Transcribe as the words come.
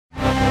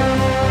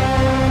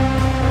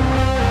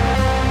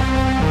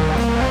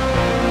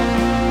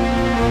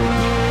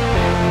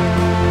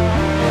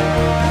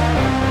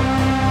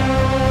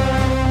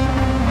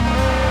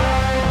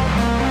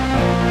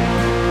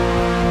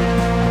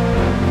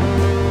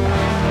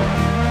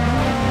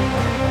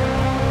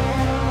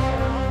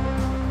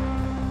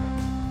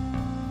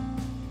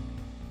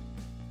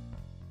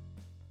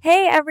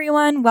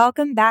everyone.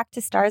 Welcome back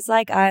to Stars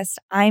Like Us.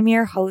 I'm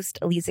your host,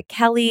 Aliza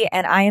Kelly,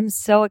 and I am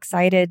so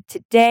excited.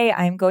 Today,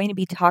 I'm going to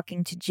be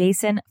talking to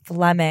Jason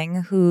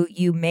Fleming, who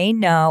you may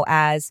know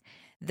as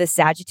the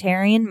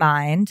Sagittarian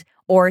Mind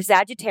or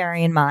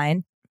Sagittarian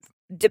Mind,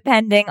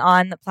 depending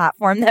on the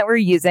platform that we're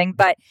using,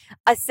 but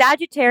a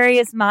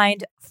Sagittarius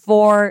mind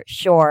for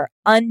sure,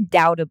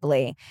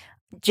 undoubtedly.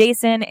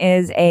 Jason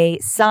is a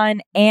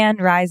sun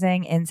and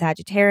rising in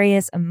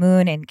Sagittarius, a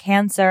moon in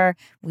Cancer.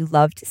 We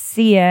love to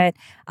see it.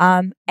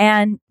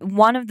 And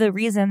one of the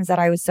reasons that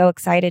I was so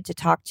excited to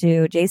talk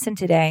to Jason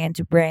today and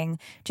to bring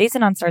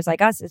Jason on Stars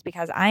Like Us is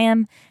because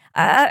I'm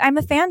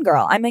a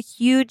fangirl. I'm a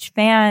huge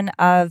fan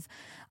of,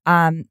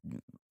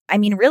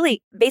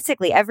 really,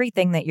 basically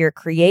everything that you're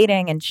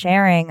creating and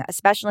sharing,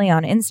 especially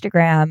on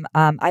Instagram.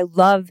 I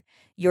love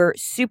your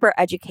super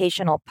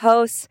educational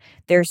posts.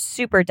 They're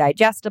super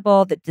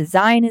digestible. The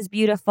design is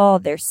beautiful.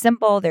 They're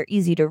simple. They're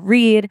easy to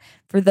read.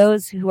 For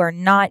those who are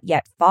not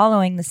yet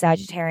following the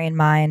Sagittarian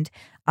Mind,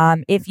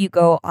 if you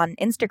go on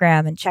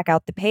Instagram and check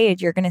out the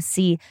page, you're going to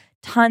see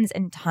tons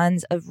and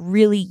tons of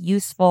really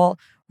useful,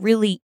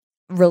 really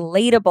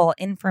relatable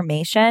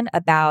information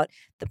about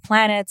the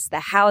planets, the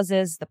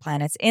houses, the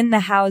planets in the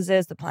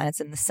houses, the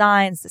planets in the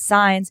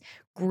signs,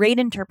 great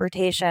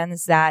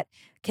interpretations that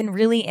can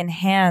really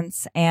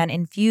enhance and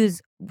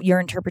infuse your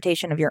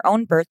interpretation of your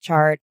own birth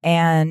chart.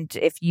 And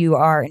if you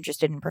are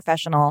interested in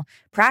professional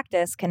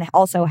practice, can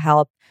also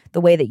help the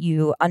way that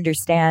you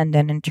understand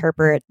and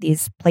interpret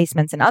these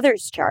placements in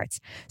others' charts.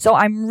 So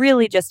I'm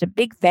really just a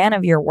big fan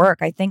of your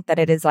work. I think that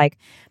it is like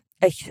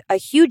a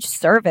huge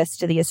service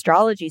to the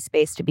astrology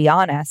space, to be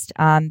honest,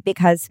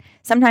 because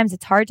sometimes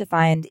it's hard to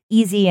find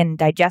easy and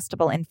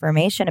digestible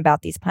information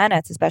about these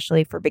planets,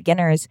 especially for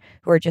beginners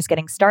who are just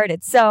getting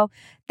started. So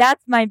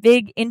that's my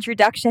big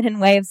introduction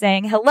and way of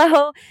saying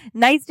hello.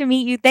 Nice to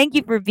meet you. Thank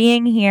you for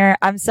being here.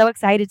 I'm so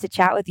excited to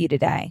chat with you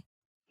today.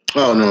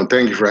 Oh, no,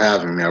 thank you for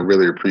having me. I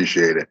really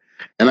appreciate it.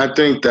 And I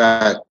think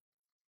that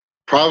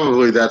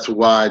probably that's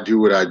why I do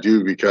what I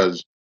do,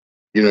 because,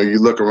 you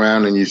look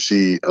around and you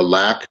see a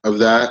lack of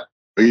that,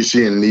 or you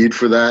see a need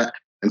for that.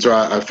 And so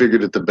I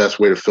figured that the best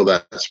way to fill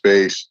that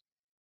space,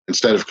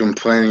 instead of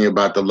complaining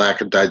about the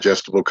lack of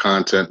digestible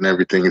content and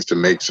everything, is to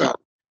make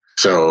something.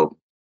 So,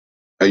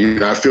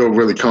 I feel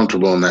really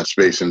comfortable in that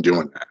space and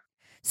doing that.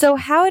 So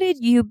how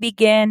did you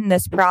begin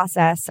this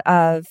process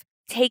of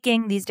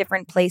taking these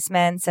different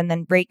placements and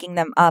then breaking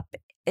them up?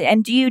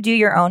 And do you do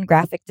your own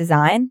graphic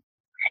design?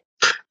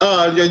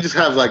 I just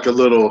have like a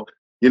little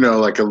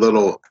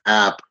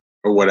app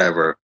or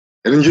whatever.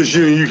 And then just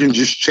you can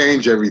just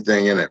change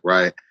everything in it,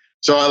 right?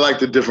 So I like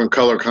the different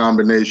color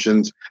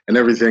combinations and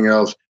everything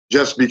else,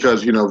 just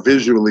because,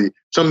 visually,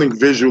 something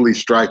visually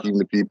striking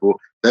to people.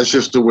 That's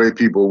just the way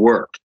people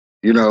work.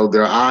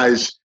 Their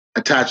eyes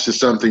attach to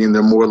something and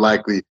they're more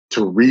likely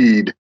to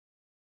read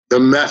the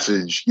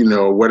message,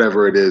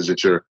 whatever it is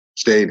that you're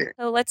stating.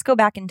 So let's go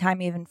back in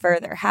time even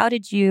further. How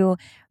did you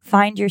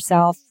find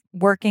yourself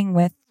working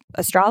with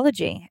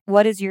astrology?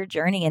 What is your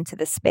journey into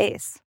this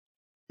space?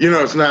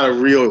 It's not a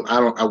real,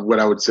 what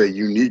I would say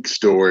unique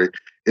story.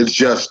 It's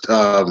just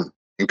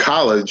in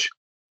college,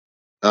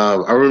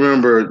 I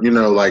remember,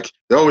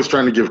 they're always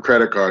trying to give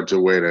credit cards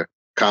away to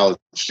college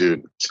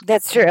students.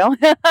 That's true.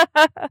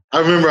 I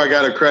remember I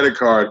got a credit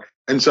card,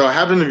 and so I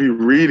happened to be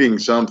reading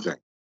something.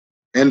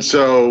 And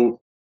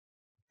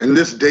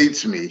this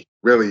dates me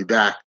really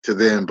back to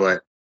then,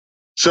 but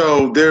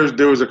so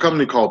there was a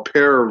company called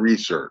Para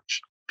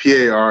Research,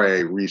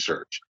 Para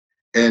Research,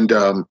 and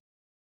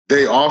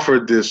they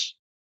offered this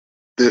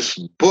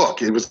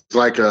book. It was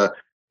like a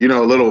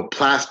little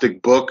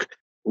plastic book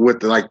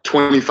with like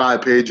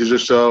 25 pages or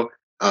so,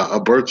 a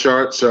birth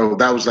chart. So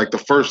that was like the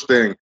first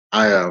thing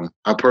I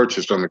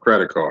purchased on the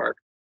credit card.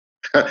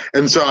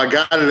 And so I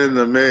got it in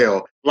the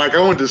mail. Like,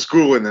 I went to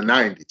school in the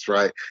 90s,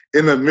 right?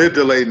 In the mid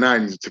to late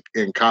 90s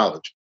in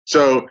college.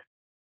 So,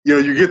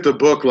 you get the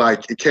book,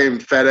 like it came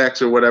FedEx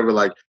or whatever,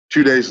 like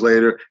 2 days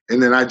later.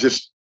 And then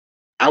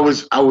I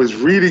was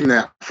reading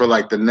that for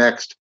like the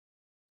next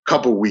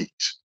couple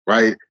weeks,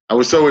 right? I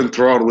was so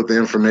enthralled with the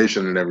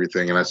information and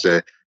everything. And I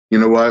said, you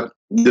know what?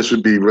 This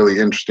would be really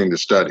interesting to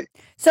study.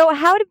 So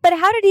how did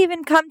it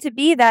even come to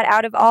be that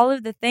out of all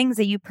of the things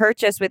that you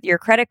purchased with your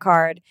credit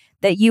card,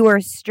 that you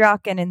were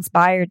struck and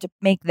inspired to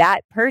make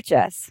that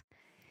purchase?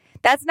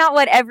 That's not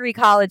what every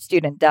college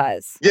student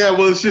does. Yeah,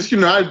 well, it's just,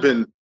 I've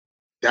been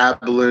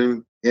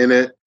dabbling in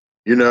it,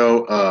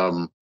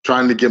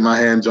 trying to get my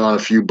hands on a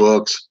few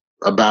books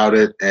about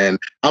it. And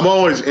I'm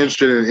always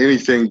interested in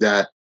anything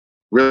that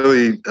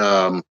really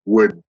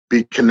would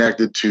be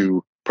connected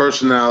to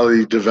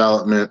personality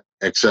development,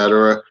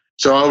 etc.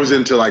 So I was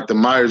into like the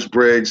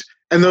Myers-Briggs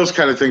and those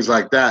kind of things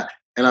like that.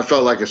 And I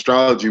felt like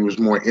astrology was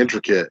more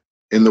intricate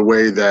in the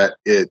way that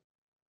it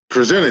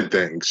presented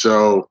things.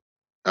 So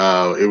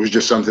it was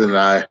just something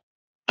that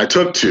I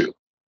took to.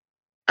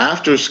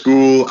 After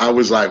school, I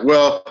was like,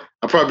 well,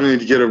 I probably need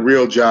to get a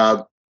real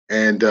job,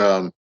 and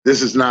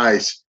this is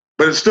nice,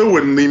 but it still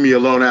wouldn't leave me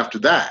alone after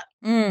that.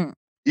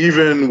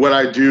 Even what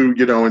I do,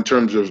 in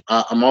terms of,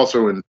 I'm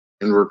also in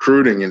in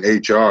recruiting and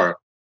HR.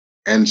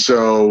 And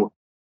so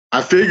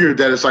I figured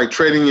that it's like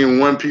trading in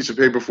one piece of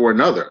paper for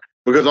another,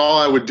 because all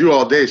I would do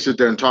all day is sit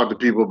there and talk to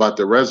people about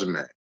their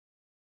resume.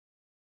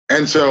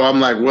 And so I'm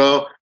like,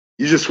 well,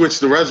 you just switch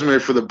the resume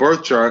for the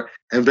birth chart,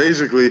 and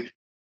basically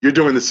you're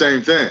doing the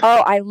same thing.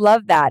 Oh, I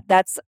love that.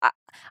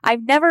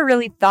 I've never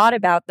really thought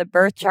about the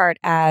birth chart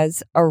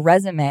as a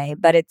resume,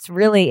 but it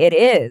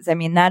is. I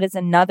mean, that is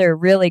another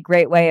really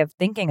great way of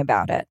thinking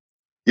about it.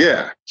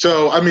 Yeah.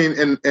 So, I mean,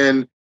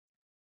 and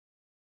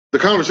the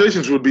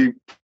conversations would be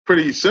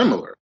pretty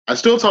similar. I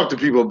still talk to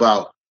people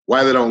about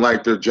why they don't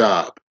like their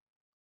job,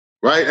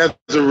 right?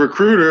 As a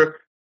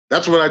recruiter,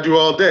 that's what I do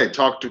all day.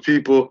 Talk to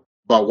people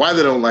about why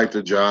they don't like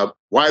their job,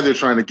 why they're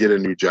trying to get a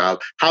new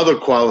job, how they're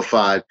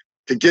qualified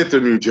to get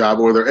their new job,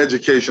 or their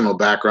educational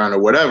background or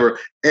whatever.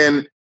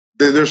 And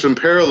there's some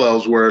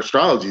parallels where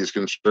astrology is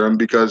concerned,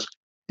 because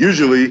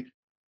usually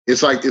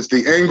it's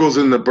the angles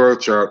in the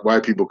birth chart why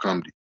people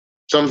come to you.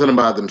 Something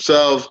about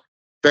themselves,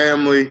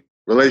 family,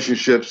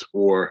 relationships,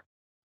 or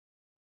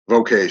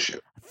vocation.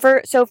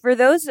 For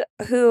those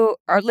who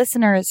are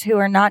listeners who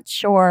are not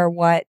sure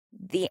what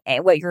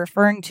you're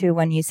referring to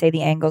when you say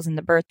the angles in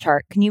the birth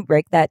chart, can you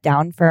break that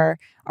down for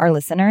our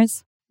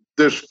listeners?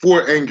 There's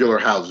 4 angular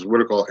houses,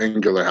 what are called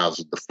angular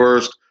houses: the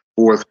 1st,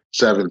 4th,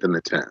 7th, and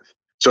the 10th.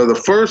 So the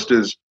 1st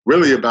is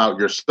really about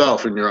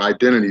yourself and your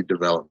identity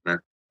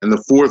development. And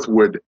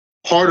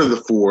part of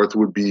the 4th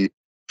would be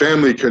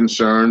family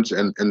concerns.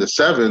 And the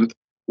 7th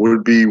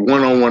would be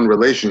one-on-one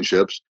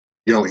relationships,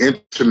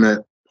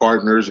 intimate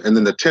partners. And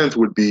then the 10th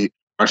would be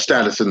our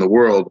status in the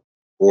world,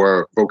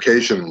 or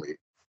vocationally,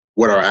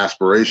 what our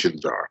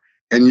aspirations are.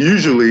 And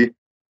usually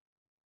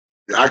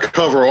I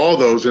cover all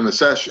those in a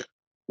session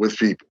with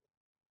people.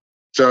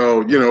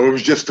 So, it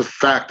was just the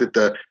fact that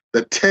the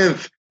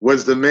 10th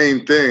was the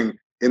main thing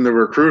in the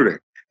recruiting.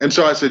 And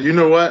so I said, you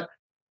know what?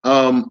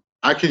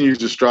 I can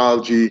use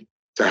astrology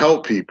to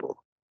help people.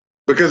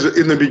 Because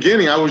in the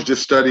beginning, I was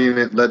just studying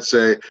it, let's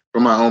say,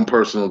 for my own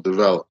personal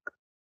development.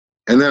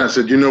 And then I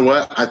said, you know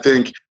what? I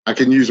think I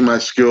can use my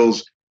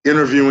skills,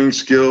 interviewing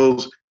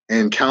skills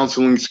and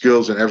counseling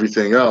skills and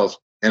everything else.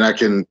 And I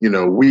can,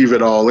 weave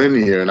it all in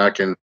here, and I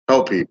can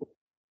help people.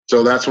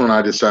 So that's when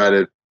I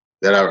decided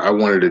that I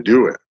wanted to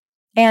do it.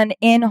 And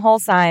in whole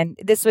sign,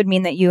 this would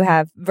mean that you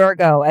have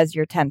Virgo as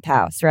your 10th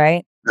house,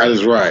 right? That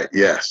is right.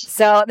 Yes.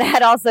 So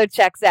that also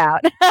checks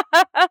out.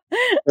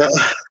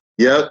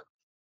 Yep.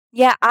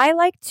 Yeah, I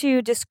like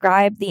to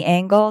describe the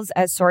angles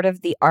as sort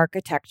of the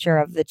architecture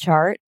of the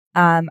chart.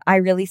 I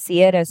really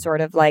see it as sort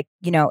of like,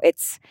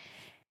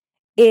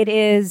 it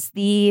is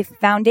the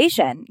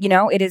foundation,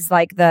 it is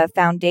like the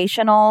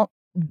foundational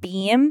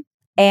beam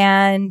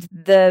and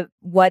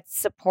what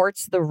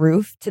supports the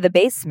roof to the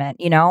basement,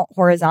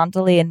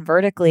 horizontally and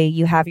vertically,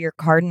 you have your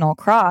cardinal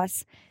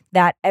cross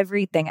that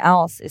everything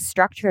else is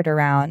structured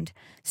around.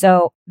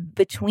 So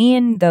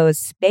between those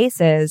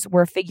spaces,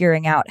 we're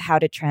figuring out how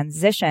to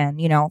transition,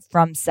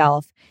 from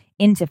self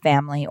into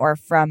family, or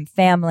from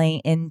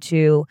family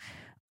into,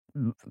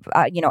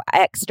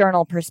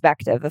 external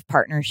perspective of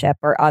partnership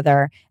or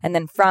other, and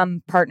then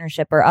from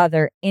partnership or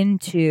other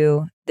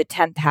into the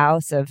 10th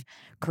house of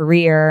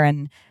career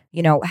and,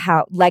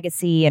 how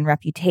legacy and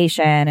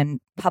reputation and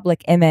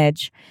public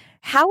image.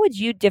 How would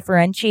you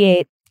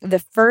differentiate the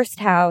 1st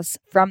house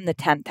from the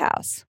 10th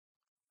house?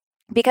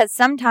 Because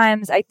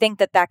sometimes I think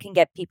that can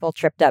get people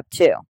tripped up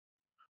too.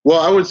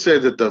 Well, I would say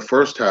that the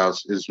 1st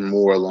house is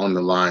more along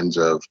the lines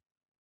of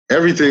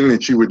everything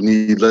that you would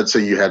need. Let's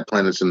say you had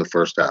planets in the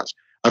 1st house.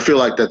 I feel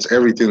like that's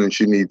everything that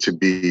you need to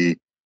be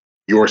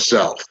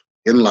yourself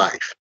in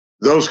life.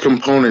 Those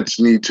components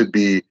need to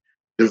be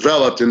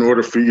developed in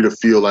order for you to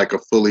feel like a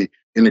fully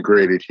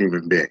integrated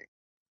human being,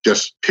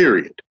 just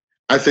period.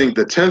 I think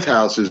the 10th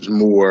house is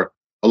more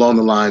along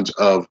the lines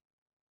of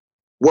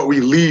what we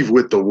leave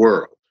with the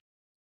world,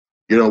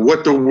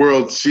 what the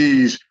world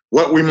sees,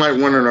 what we might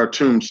want on our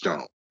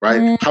tombstone,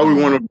 right? Mm-hmm. How we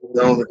want to be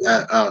known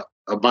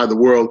by the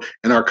world,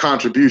 and our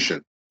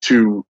contribution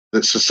to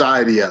the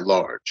society at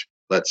large,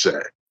 let's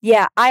say.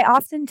 Yeah, I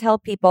often tell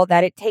people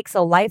that it takes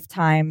a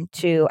lifetime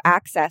to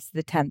access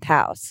the 10th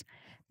house,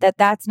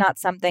 that's not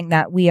something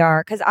that we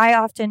are, because I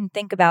often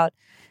think about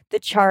the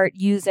chart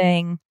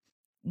using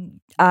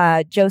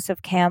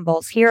Joseph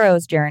Campbell's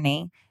hero's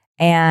journey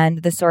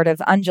and the sort of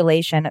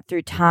undulation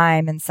through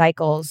time and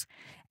cycles.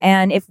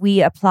 And if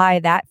we apply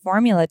that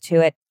formula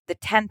to it, the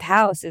 10th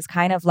house is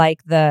kind of like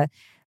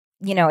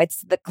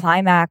it's the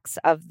climax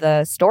of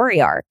the story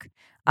arc.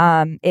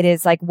 It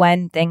is like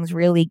when things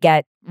really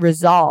get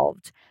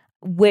resolved,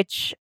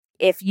 which,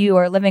 if you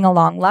are living a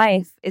long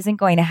life, isn't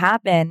going to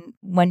happen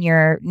when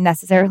you're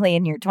necessarily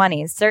in your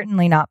 20s.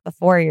 Certainly not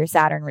before your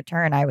Saturn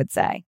return, I would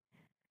say.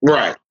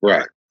 Right.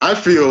 I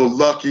feel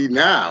lucky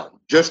now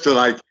just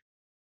to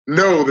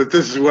know that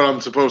this is what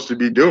I'm supposed to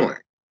be doing,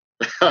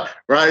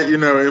 right?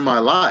 In my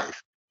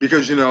life,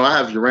 because, I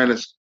have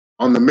Uranus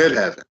on the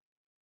midheaven,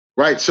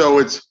 right? So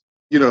it's,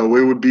 it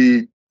would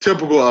be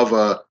typical of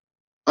a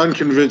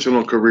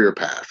unconventional career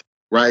path,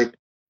 right?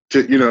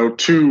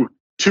 To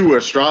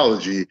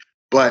astrology.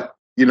 But,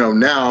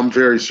 now I'm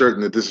very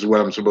certain that this is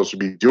what I'm supposed to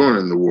be doing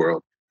in the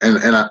world.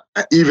 And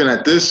even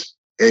at this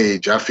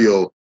age, I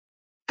feel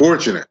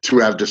fortunate to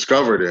have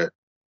discovered it,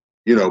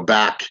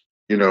 back,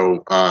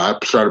 I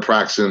started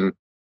practicing,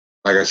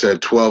 like I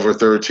said, 12 or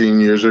 13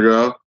 years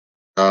ago.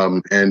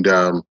 I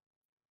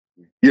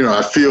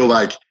feel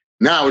like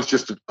now it's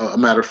just a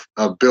matter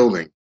of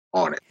building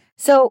on it.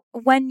 So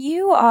when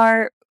you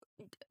are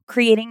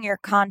creating your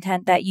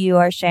content that you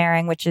are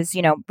sharing, which is,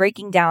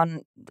 breaking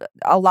down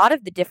a lot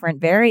of the different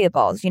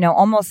variables,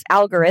 almost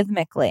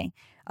algorithmically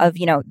of,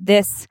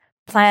 this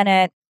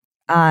planet,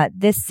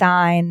 this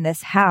sign,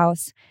 this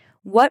house,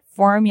 what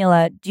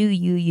formula do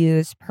you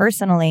use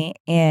personally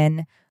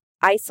in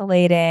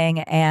isolating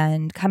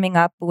and coming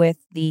up with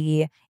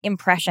the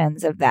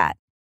impressions of that?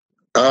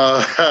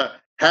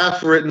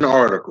 Half-written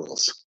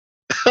articles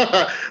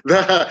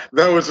that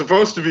was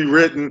supposed to be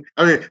written.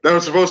 I mean, that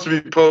was supposed to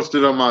be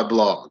posted on my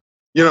blog.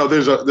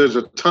 There's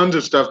a tons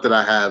of stuff that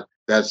I have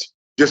that's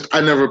just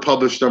I never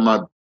published on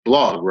my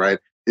blog. Right?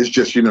 It's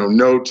just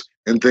notes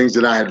and things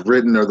that I had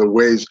written or the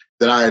ways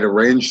that I had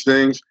arranged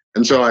things,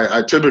 and so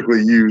I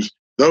typically use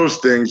those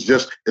things.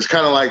 Just it's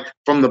kind of like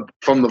from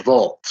the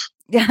vault.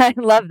 Yeah, I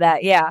love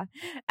that. Yeah.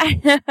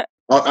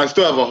 I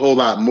still have a whole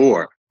lot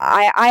more.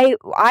 I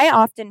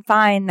often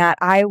find that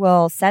I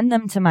will send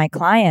them to my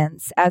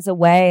clients as a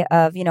way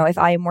of, if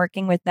I am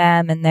working with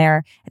them and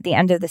they're at the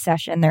end of the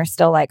session, they're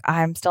still like,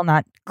 I'm still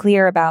not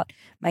clear about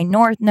my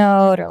North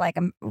Node or like,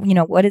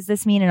 what does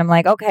this mean? And I'm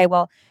like, okay,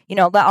 well,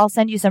 I'll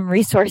send you some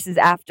resources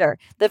after.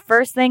 The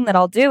first thing that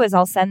I'll do is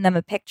I'll send them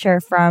a picture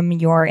from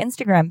your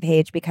Instagram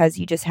page because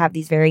you just have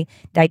these very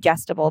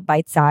digestible,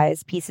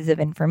 bite-sized pieces of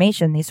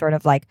information, these sort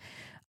of like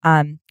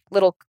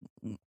little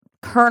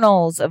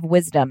kernels of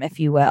wisdom, if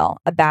you will,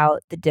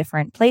 about the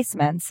different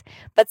placements.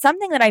 But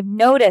something that I've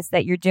noticed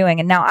that you're doing,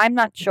 and now I'm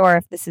not sure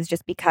if this is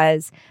just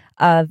because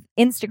of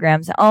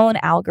Instagram's own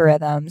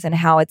algorithms and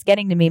how it's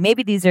getting to me.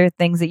 Maybe these are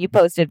things that you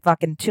posted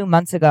fucking 2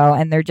 months ago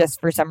and they're just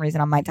for some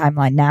reason on my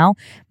timeline now.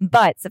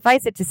 But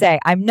suffice it to say,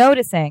 I'm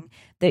noticing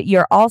that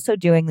you're also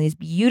doing these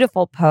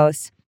beautiful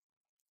posts,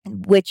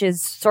 which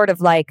is sort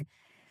of like,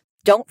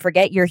 don't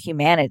forget your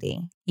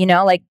humanity,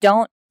 like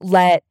don't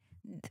let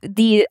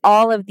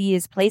all of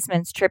these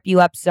placements trip you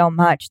up so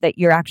much that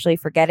you're actually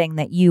forgetting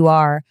that you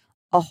are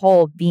a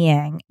whole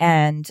being,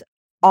 and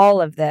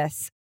all of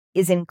this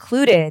is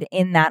included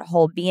in that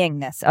whole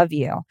beingness of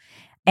you.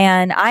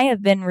 And I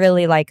have been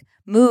really like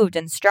moved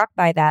and struck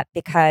by that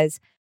because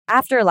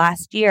after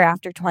last year,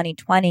 after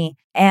 2020,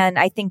 and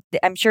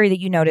I'm sure that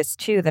you noticed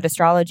too that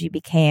astrology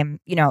became,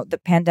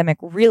 the pandemic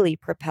really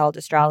propelled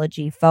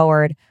astrology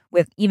forward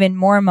with even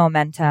more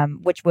momentum,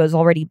 which was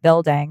already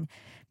building,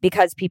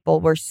 because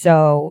people were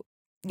so,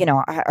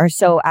 are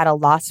so at a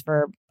loss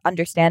for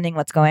understanding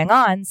what's going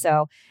on.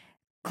 So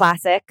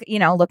classic,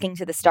 looking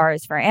to the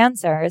stars for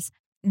answers.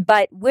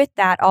 But with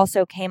that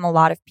also came a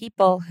lot of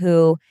people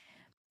who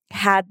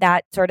had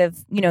that sort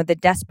of, the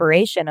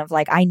desperation of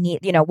like, I need,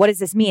 what does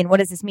this mean? What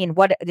does this mean?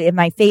 What am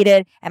I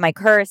fated? Am I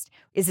cursed?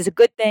 Is this a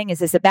good thing? Is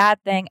this a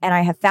bad thing? And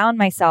I have found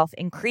myself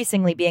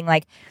increasingly being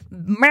like,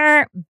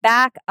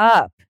 back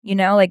up,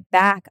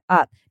 back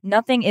up.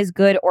 Nothing is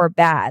good or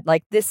bad.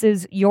 Like this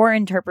is your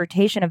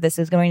interpretation of this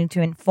is going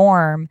to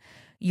inform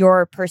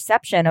your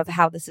perception of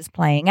how this is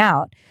playing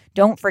out.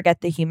 Don't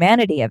forget the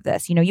humanity of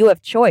this. You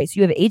have choice,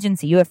 you have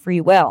agency, you have free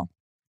will.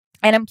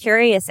 And I'm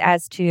curious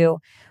as to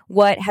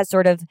what has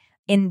sort of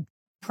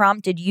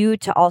prompted you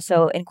to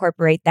also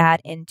incorporate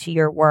that into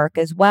your work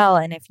as well.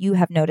 And if you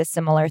have noticed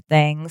similar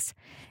things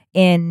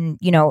in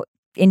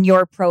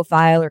your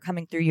profile or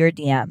coming through your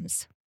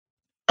DMs.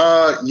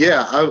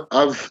 Yeah,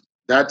 I've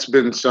that's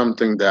been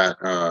something that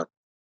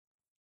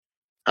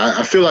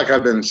I feel like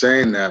I've been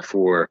saying that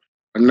for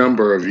a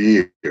number of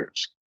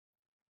years.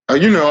 I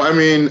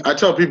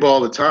tell people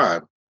all the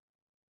time,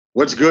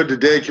 what's good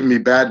today can be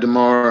bad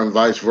tomorrow and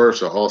vice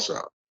versa also.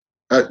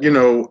 I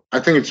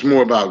think it's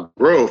more about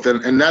growth.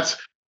 And that's,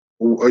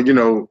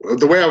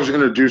 the way I was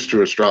introduced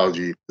to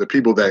astrology, the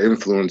people that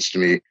influenced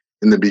me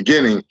in the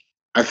beginning,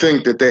 I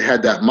think that they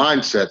had that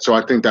mindset. So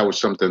I think that was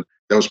something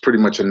that was pretty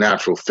much a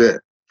natural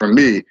fit for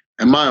me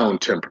and my own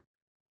temperament,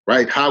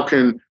 right? How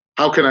can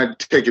I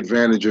take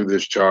advantage of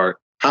this chart?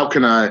 How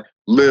can I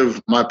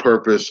live my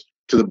purpose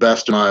to the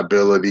best of my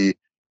ability?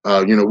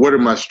 What are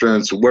my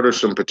strengths? What are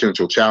some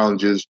potential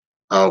challenges?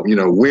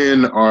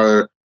 When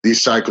are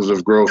these cycles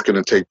of growth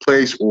going to take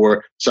place,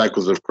 or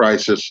cycles of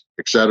crisis,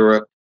 et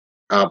cetera?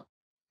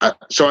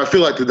 So I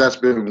feel like that's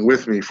been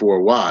with me for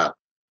a while.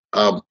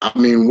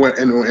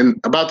 And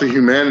about the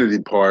humanity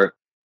part,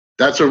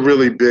 that's a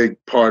really big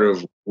part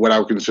of what I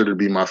would consider to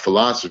be my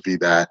philosophy,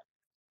 that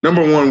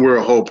number one, we're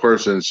a whole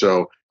person.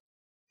 So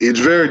it's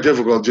very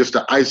difficult just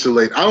to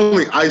isolate. I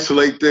only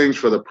isolate things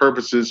for the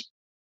purposes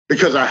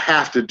because I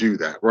have to do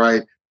that,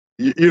 right?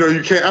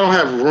 You can't, I don't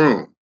have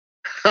room.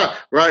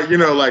 Right?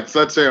 Like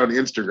let's say on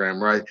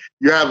Instagram, right?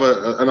 You have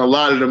an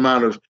allotted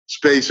amount of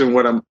space in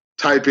what I'm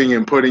typing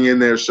and putting in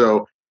there.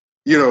 So,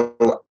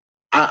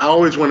 I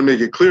always want to make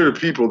it clear to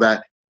people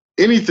that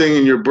anything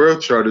in your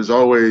birth chart is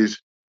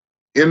always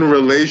in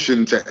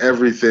relation to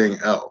everything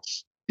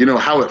else,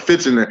 how it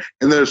fits in there.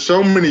 And there's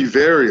so many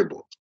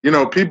variables.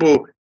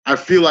 People, I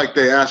feel like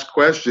they ask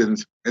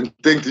questions and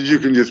think that you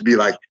can just be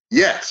like,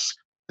 yes,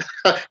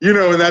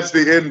 and that's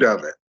the end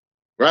of it.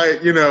 Right.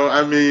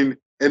 I mean,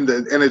 and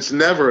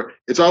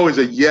it's always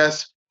a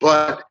yes,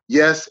 but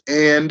yes,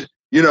 and,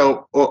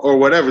 or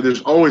whatever.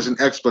 There's always an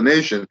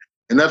explanation.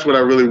 And that's what I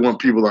really want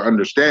people to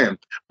understand.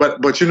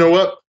 But you know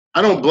what?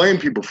 I don't blame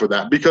people for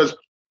that, because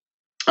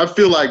I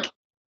feel like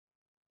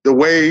the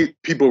way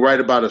people write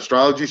about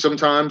astrology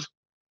sometimes,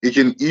 it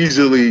can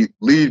easily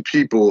lead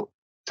people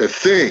to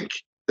think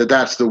that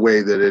that's the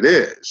way that it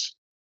is,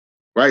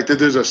 right? That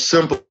there's a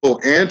simple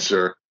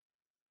answer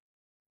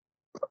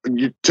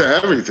to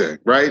everything,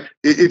 right?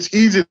 It's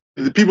easy.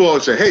 People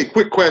always say, hey,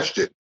 quick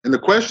question. And the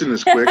question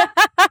is quick.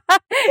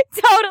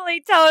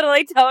 Totally.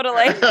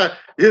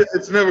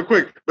 It's never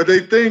quick. But they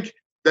think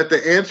that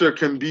the answer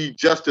can be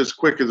just as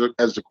quick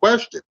as the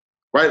question,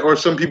 right? Or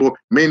some people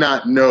may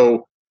not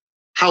know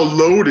how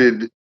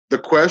loaded the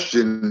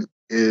question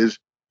is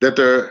that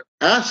they're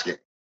asking,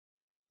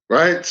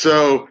 right?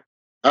 So,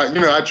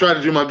 I try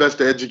to do my best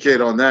to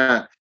educate on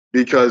that,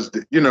 because,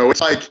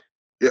 it's like,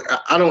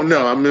 I don't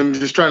know. I'm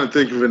just trying to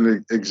think of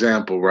an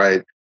example,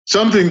 right?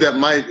 Something that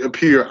might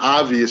appear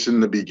obvious in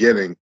the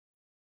beginning,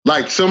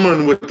 like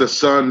someone with the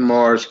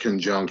Sun-Mars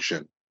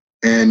conjunction.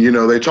 And,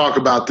 they talk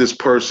about this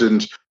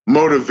person's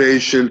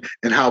motivation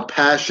and how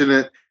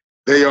passionate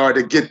they are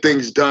to get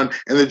things done,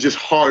 and they're just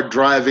hard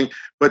driving.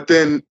 But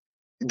then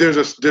there's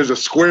a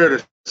square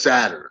to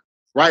Saturn,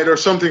 right? Or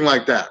something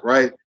like that,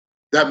 right?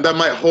 That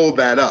might hold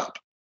that up.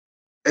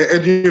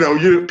 And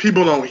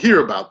people don't hear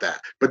about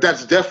that, but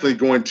that's definitely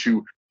going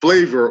to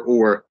flavor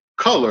or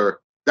color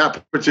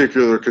that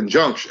particular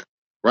conjunction,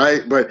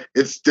 right? But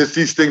it's just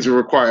these things that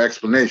require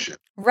explanation.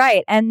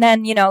 Right. And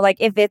then, like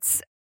if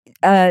it's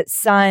a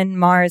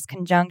Sun-Mars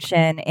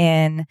conjunction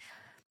in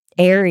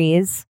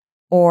Aries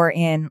or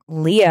in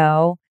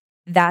Leo,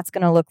 that's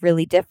going to look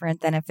really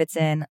different than if it's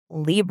in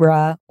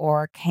Libra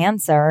or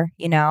Cancer,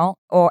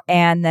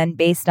 and then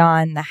based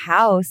on the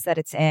house that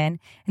it's in,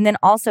 and then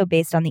also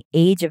based on the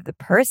age of the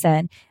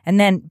person, and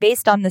then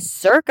based on the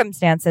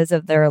circumstances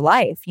of their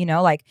life,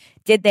 like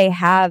did they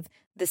have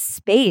the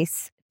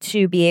space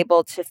to be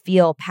able to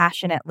feel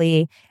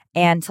passionately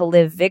and to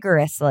live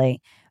vigorously?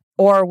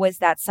 Or was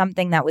that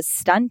something that was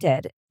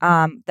stunted?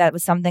 That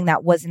was something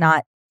that was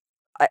not,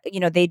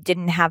 they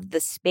didn't have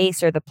the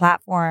space or the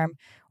platform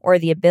or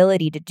the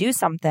ability to do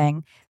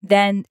something.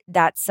 Then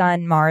that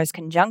Sun-Mars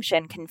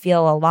conjunction can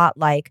feel a lot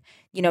like,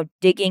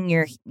 digging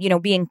your,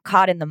 being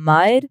caught in the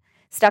mud,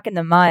 stuck in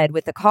the mud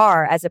with a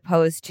car, as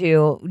opposed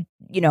to,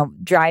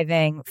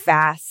 driving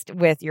fast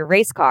with your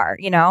race car,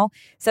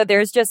 So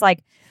there's just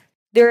like,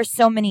 there are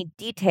so many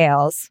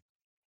details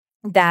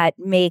that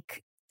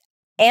make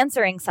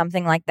answering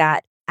something like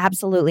that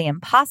absolutely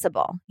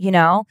impossible,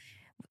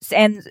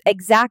 And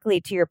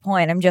exactly to your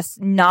point, I'm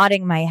just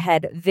nodding my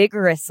head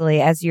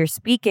vigorously as you're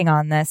speaking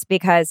on this,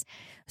 because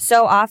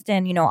so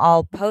often,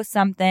 I'll post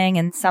something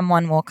and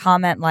someone will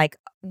comment like,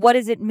 what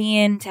does it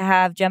mean to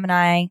have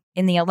Gemini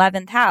in the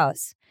 11th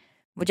house?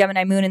 With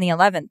Gemini moon in the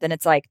 11th. And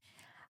it's like,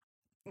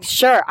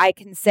 sure, I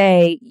can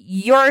say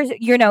you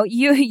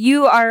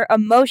are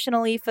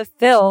emotionally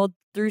fulfilled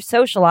through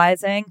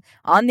socializing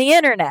on the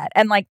internet.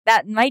 And like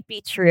that might be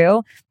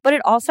true, but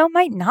it also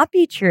might not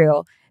be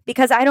true,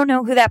 because I don't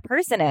know who that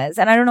person is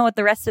and I don't know what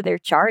the rest of their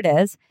chart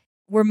is.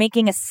 We're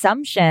making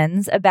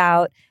assumptions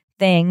about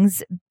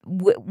things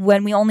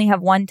when we only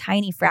have one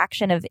tiny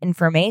fraction of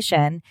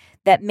information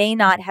that may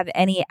not have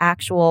any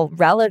actual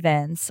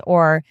relevance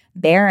or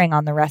bearing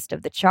on the rest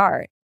of the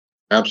chart.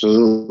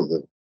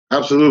 Absolutely.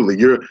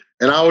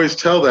 And I always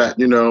tell that,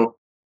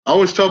 I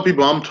always tell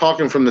people I'm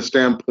talking from the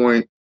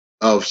standpoint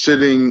of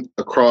sitting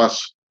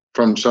across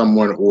from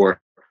someone or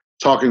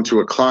talking to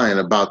a client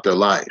about their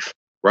life,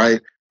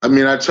 right? I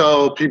mean, I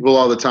tell people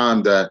all the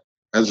time that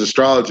as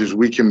astrologers,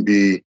 we can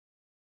be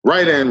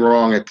right and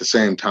wrong at the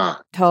same time.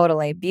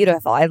 Totally.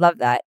 Beautiful. I love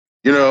that.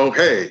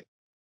 Hey,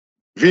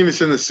 Venus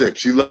in the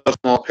 6th, you love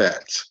small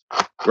pets,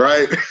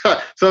 right?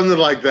 Something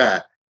like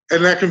that.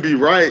 And that can be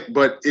right,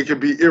 but it can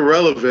be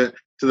irrelevant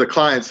to the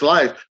client's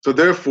life. So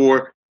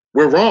therefore,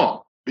 we're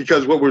wrong,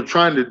 because what we're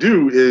trying to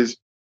do is,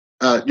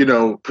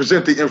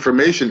 present the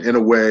information in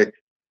a way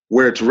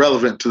where it's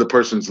relevant to the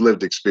person's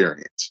lived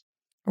experience.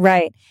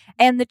 Right.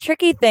 And the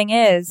tricky thing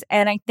is,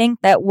 and I think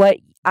that what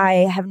I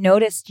have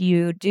noticed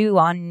you do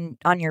on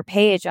your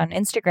page on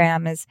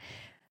Instagram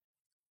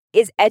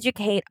is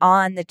educate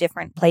on the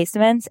different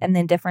placements and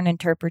then different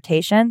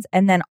interpretations,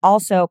 and then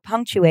also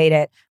punctuate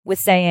it with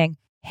saying,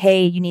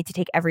 hey, you need to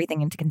take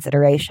everything into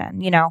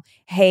consideration.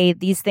 Hey,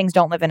 these things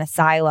don't live in a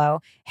silo.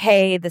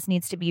 Hey, this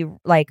needs to be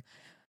like,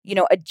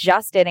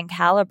 adjusted and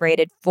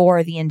calibrated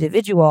for the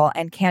individual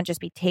and can't just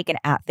be taken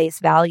at face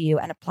value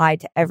and applied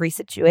to every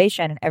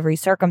situation and every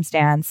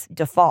circumstance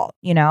default,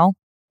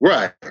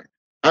 Right.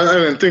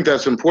 I think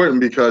that's important,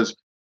 because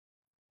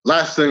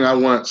last thing I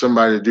want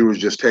somebody to do is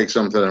just take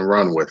something and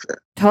run with it.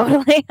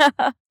 Totally.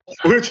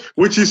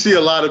 which you see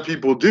a lot of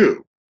people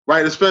do.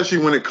 right? Especially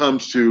when it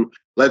comes to,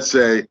 let's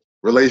say,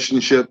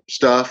 relationship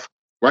stuff,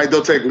 right?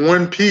 They'll take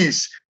one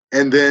piece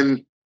and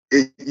then,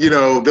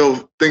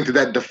 they'll think that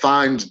that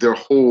defines their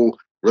whole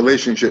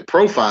relationship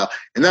profile.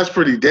 And that's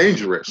pretty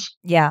dangerous.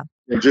 Yeah.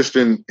 Just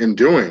in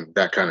doing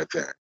that kind of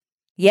thing.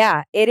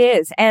 Yeah, it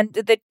is. And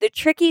the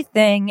tricky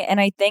thing, and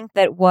I think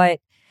that what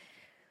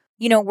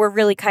we're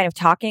really kind of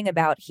talking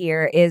about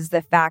here is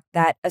the fact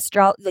that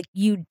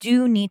you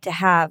do need to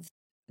have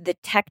the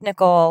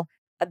technical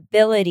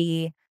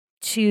ability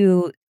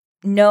to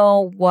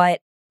know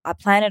what a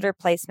planet or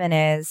placement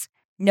is,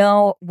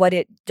 know what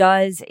it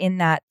does in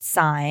that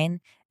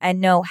sign, and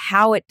know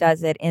how it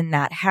does it in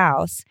that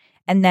house.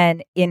 And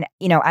then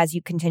as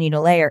you continue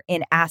to layer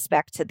in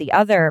aspect to the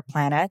other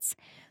planets.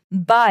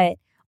 But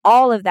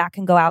all of that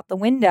can go out the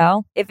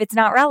window if it's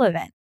not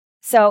relevant.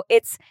 So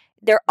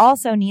there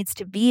also needs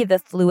to be the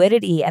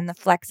fluidity and the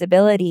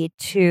flexibility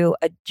to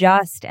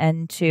adjust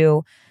and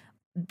to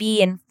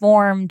be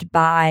informed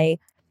by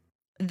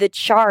the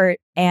chart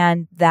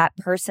and that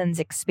person's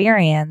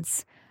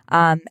experience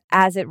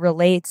as it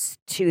relates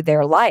to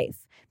their life.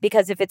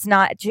 Because if it's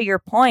not, to your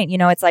point,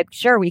 it's like,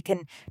 sure, we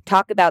can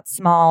talk about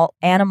small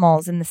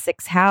animals in the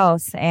sixth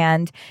house.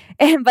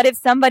 But if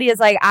somebody is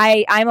like,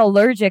 I'm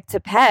allergic to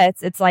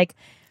pets, it's like,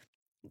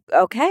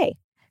 okay,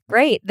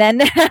 great.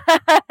 Then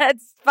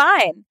it's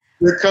fine.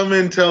 They come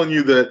in telling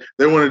you that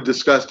they want to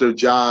discuss their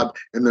job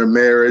and their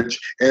marriage.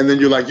 And then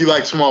you're like, you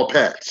like small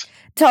pets.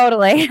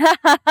 Totally.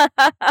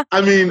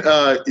 I mean,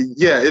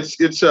 it's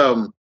it's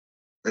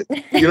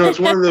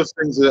one of those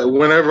things that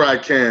whenever I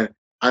can,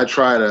 I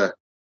try to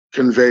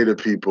convey to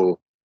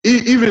people,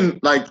 even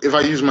like if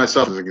I use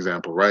myself as an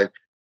example, right?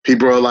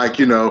 People are like,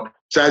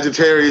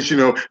 Sagittarius,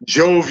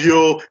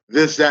 jovial,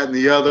 this, that, and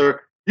the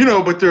other,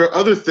 but there are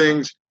other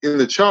things in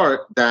the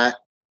chart that,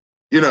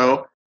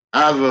 I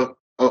have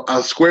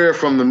a square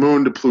from the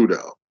moon to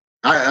Pluto.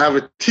 I have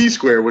a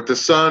T-square with the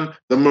sun,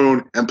 the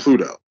moon, and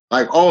Pluto,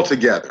 like all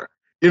together.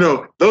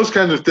 Those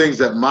kinds of things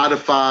that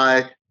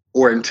modify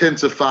or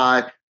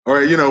intensify,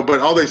 or, but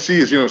all they see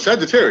is,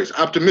 Sagittarius,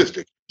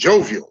 optimistic,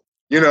 jovial,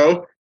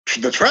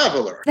 the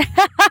traveler.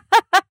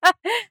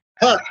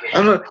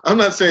 I'm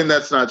not saying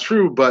that's not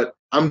true, but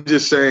I'm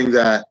just saying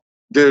that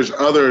there's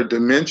other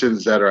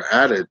dimensions that are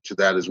added to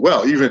that as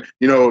well. Even,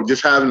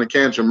 just having a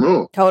Cancer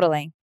moon.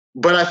 Totally.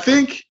 But I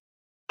think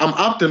I'm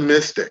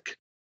optimistic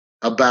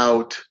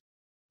about,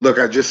 look,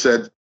 I just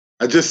said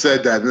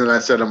that, and then I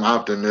said I'm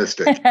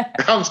optimistic.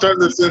 I'm starting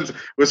the sentence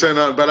with saying,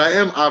 but I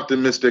am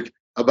optimistic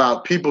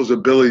about people's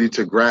ability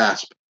to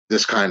grasp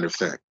this kind of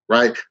thing,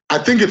 right? I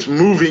think it's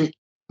moving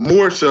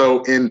more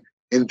so in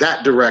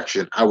that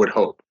direction, I would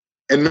hope.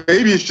 And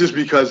maybe it's just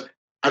because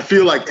I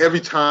feel like every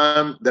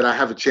time that I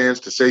have a chance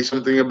to say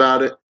something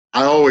about it,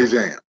 I always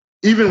am.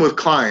 Even with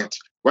clients,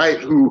 right,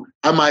 who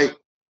I might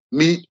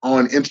meet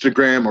on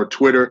Instagram or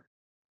Twitter,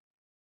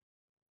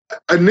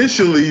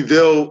 initially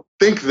they'll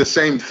think the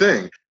same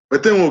thing,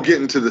 but then we'll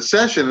get into the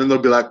session and they'll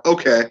be like,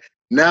 okay,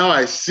 now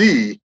I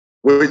see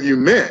what you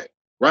meant,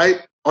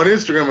 right? On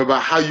Instagram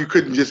about how you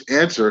couldn't just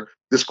answer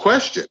this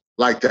question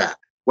like that.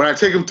 When I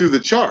take them through the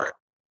chart,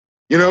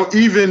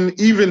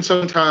 even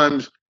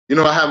sometimes,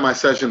 I have my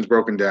sessions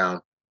broken down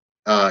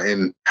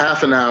in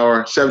half an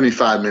hour,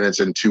 75 minutes,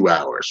 and 2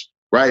 hours,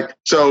 right?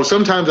 So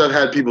sometimes I've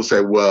had people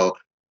say, well,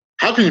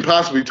 how can you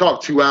possibly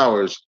talk 2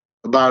 hours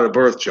about a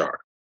birth chart,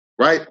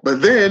 right?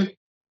 But then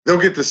they'll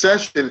get the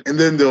session and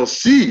then they'll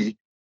see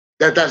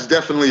that that's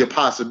definitely a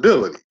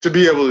possibility to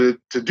be able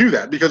to do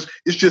that, because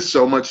it's just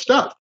so much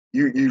stuff.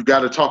 You've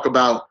got to talk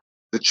about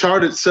the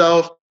chart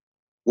itself,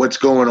 what's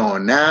going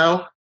on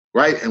now,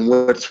 right? And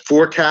what's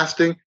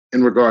forecasting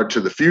in regard to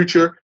the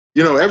future,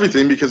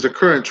 everything, because the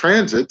current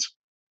transits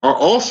are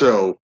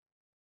also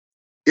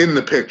in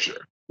the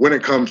picture when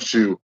it comes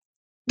to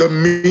the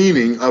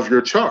meaning of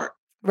your chart.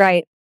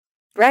 Right.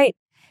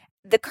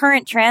 The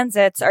current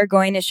transits are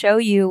going to show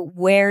you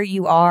where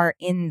you are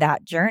in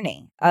that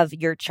journey of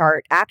your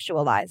chart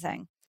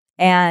actualizing.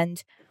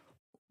 And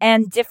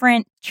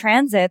different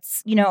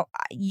transits,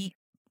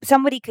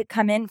 somebody could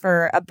come in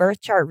for a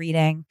birth chart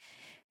reading,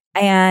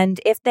 and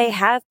if they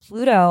have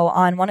Pluto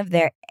on one of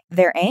their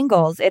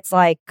angles, it's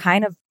like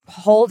kind of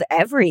hold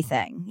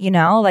everything,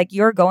 like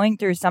you're going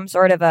through some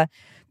sort of a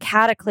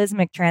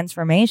cataclysmic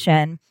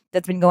transformation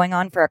that's been going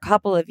on for a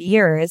couple of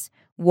years.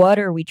 What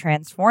are we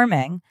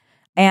transforming?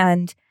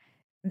 And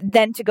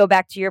then to go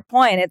back to your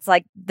point, it's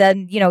like,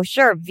 then,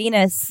 sure,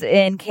 Venus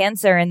in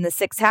Cancer in the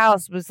sixth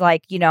house was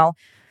like,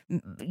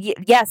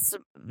 yes,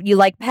 you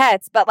like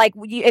pets, but like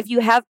if you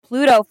have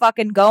Pluto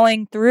fucking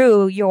going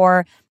through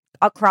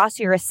across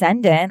your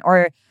ascendant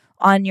or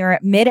on your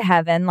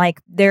midheaven,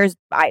 like there's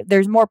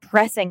more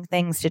pressing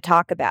things to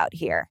talk about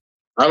here.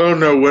 I don't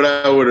know what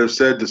I would have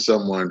said to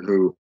someone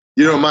who,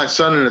 my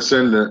sun and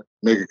ascendant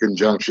make a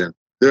conjunction.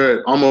 They're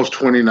at almost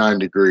 29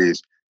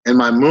 degrees, and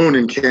my moon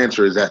in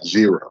Cancer is at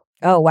 0.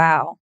 Oh,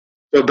 wow.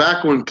 So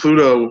back when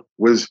Pluto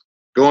was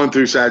going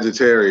through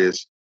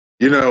Sagittarius,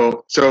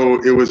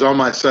 so it was on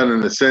my sun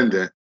and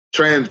ascendant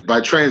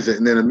by transit,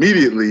 and then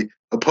immediately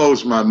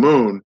opposed my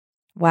moon.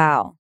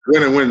 Wow.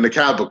 when it went into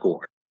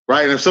Capricorn,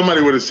 right? And if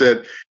somebody would have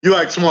said, you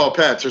like small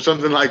pets or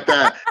something like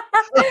that,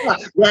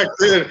 back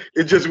then,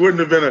 it just wouldn't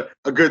have been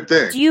a good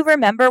thing. Do you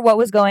remember what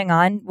was going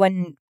on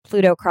when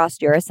Pluto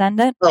crossed your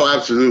ascendant? Oh,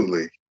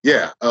 absolutely.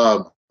 Yeah.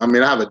 I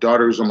mean, I have a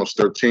daughter who's almost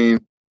 13.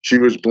 She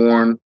was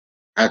born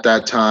at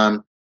that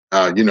time,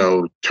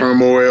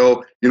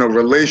 turmoil,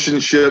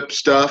 relationship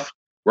stuff,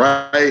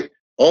 right?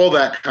 All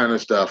that kind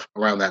of stuff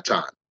around that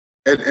time.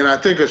 And I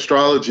think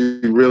astrology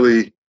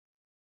really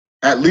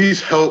at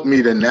least helped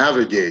me to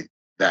navigate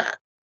that.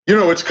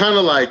 It's kind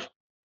of like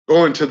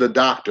going to the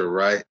doctor,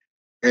 right?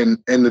 And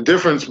the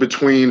difference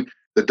between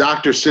the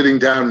doctor sitting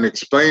down and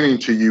explaining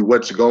to you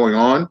what's going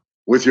on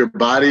with your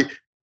body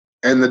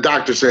and the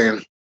doctor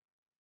saying,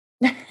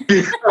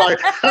 like,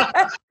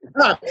 I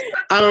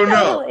don't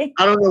know. Totally.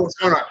 I don't know what's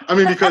going on. I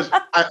mean, because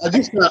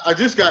I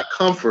just got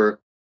comfort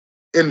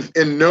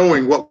in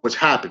knowing what was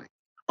happening,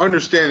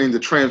 understanding the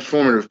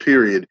transformative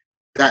period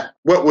that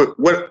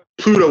what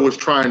Pluto was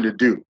trying to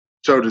do,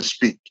 so to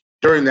speak,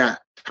 during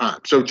that time.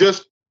 So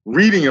just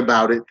reading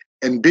about it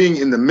and being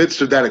in the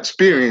midst of that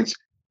experience,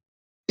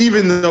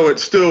 even though it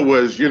still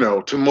was,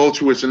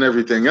 tumultuous and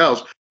everything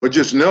else, but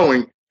just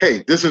knowing,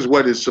 hey, this is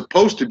what is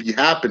supposed to be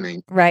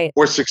happening, right?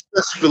 Or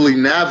successfully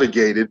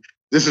navigated.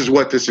 This is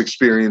what this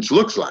experience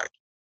looks like,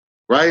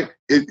 right?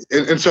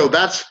 And so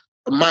that's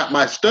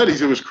my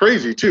studies. It was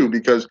crazy too,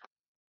 because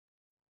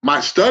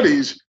my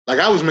studies, like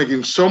I was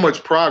making so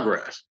much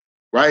progress,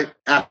 right,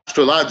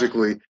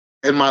 astrologically,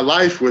 and my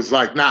life was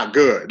like not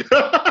good.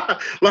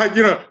 Like,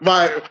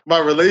 my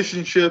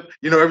relationship,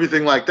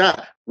 everything like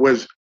that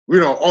was,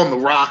 on the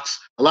rocks,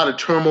 a lot of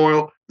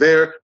turmoil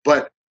there.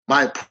 But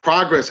my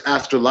progress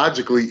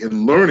astrologically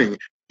in learning,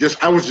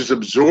 I was just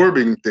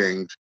absorbing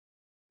things,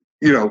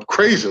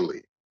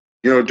 crazily,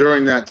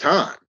 during that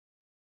time.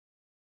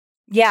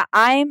 Yeah,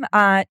 I'm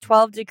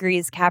 12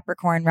 degrees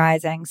Capricorn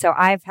rising. So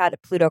I've had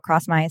Pluto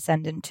cross my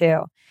ascendant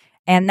too.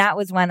 And that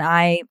was when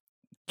I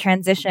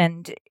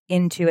transitioned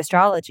into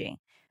astrology.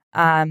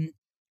 And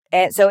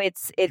so it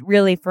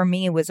really, for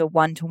me, was a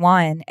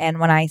 1-to-1. And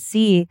when I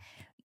see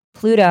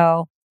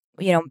Pluto,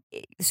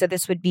 so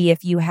this would be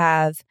if you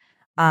have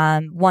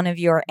one of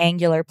your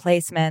angular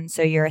placements,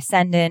 so your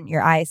ascendant,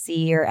 your IC,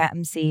 your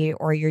MC,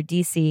 or your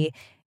DC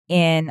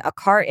in a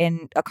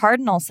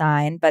cardinal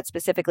sign, but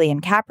specifically in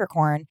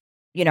Capricorn,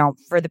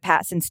 for the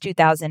past since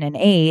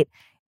 2008,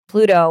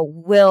 Pluto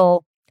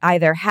will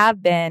either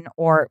have been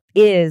or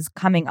is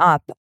coming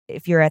up,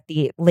 if you're at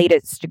the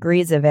latest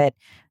degrees of it,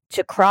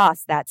 to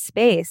cross that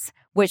space,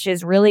 which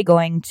is really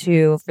going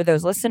to, for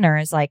those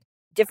listeners, like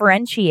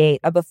differentiate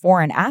a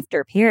before and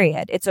after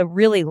period. It's a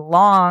really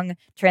long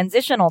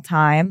transitional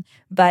time,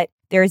 but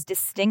there's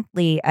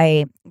distinctly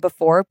a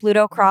before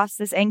Pluto crossed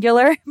this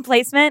angular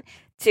placement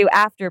to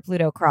after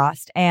Pluto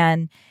crossed.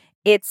 And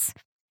it's,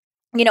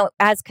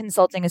 as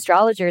consulting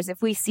astrologers,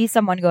 if we see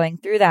someone going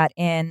through that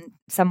in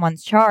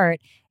someone's chart,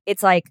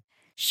 it's like,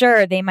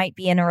 sure, they might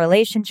be in a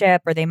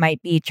relationship, or they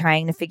might be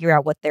trying to figure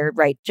out what their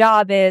right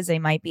job is. They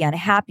might be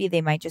unhappy.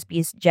 They might just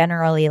be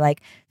generally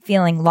like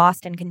feeling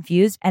lost and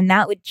confused. And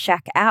that would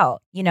check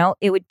out,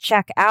 it would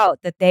check out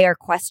that they are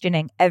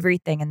questioning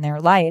everything in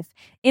their life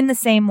in the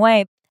same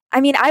way.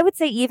 I mean, I would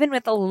say even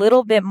with a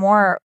little bit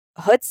more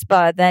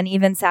chutzpah than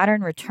even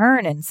Saturn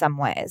return in some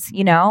ways,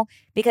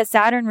 because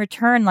Saturn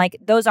return, like,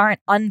 those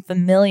aren't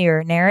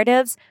unfamiliar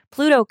narratives.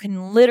 Pluto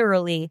can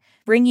literally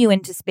bring you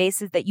into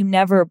spaces that you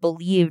never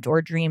believed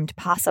or dreamed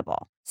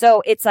possible.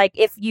 So it's like,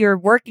 if you're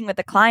working with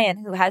a client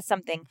who has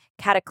something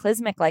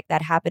cataclysmic like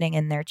that happening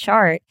in their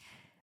chart,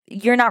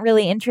 you're not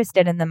really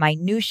interested in the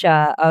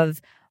minutia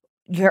of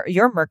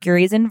your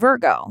Mercury's in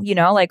Virgo,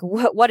 like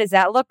what does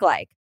that look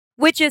like?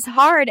 Which is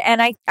hard. And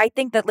I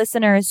think that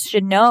listeners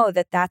should know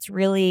that that's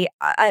really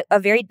a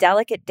very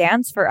delicate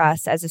dance for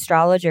us as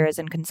astrologers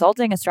and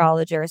consulting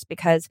astrologers,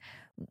 because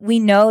we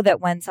know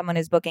that when someone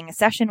is booking a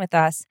session with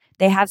us,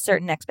 they have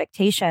certain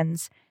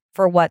expectations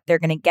for what they're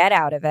going to get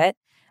out of it.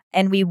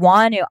 And we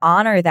want to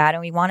honor that,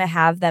 and we want to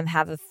have them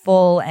have a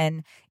full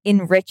and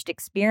enriched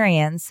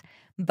experience.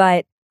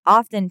 But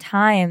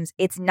oftentimes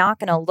it's not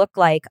going to look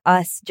like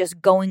us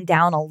just going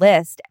down a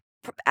list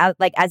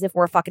like as if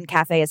we're fucking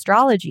cafe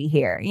astrology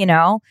here,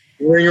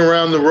 Ring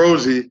around the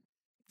rosy.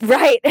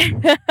 Right.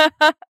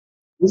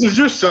 This is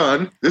your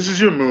sun. This is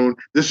your moon.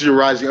 This is your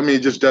rising. I mean,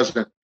 it just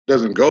doesn't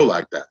go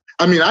like that.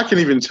 I mean, I can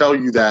even tell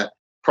you that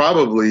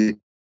probably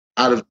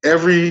out of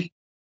every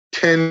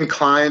 10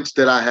 clients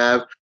that I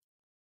have,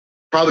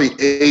 probably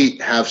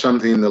 8 have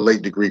something in the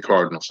late degree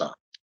cardinal sign.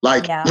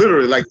 Like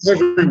literally, like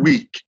every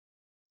week,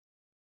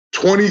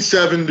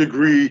 27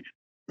 degree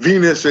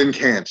Venus in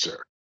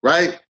Cancer,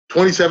 right?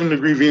 27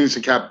 degree Venus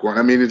in Capricorn.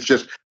 I mean, it's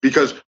just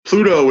because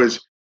Pluto is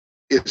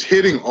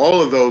hitting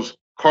all of those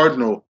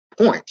cardinal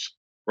points,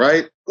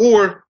 right?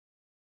 Or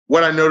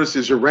what I noticed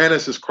is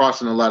Uranus is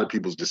crossing a lot of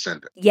people's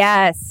descendants.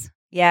 Yes.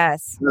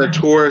 The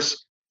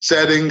Taurus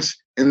settings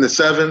in the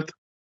 7th,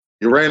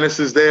 Uranus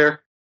is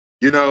there.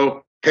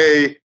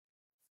 Hey,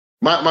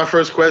 my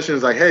first question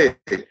is like, hey,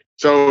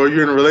 so are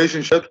you in a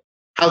relationship?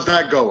 how's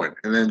that going?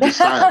 And then just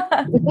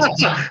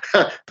silence.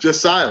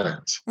 Just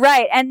silence.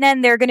 Right. And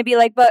then they're going to be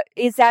like, but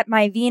is that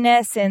my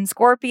Venus in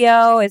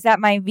Scorpio? Is that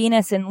my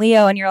Venus in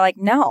Leo? And you're like,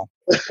 no.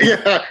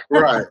 Yeah,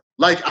 right.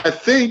 Like, I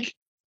think,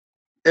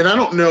 and I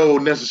don't know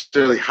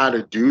necessarily how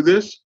to do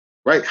this,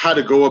 right? How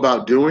to go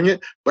about doing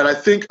it. But I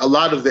think a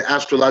lot of the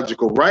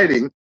astrological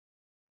writing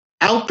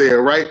out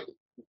there, right?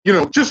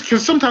 Just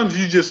because sometimes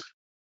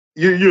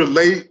you're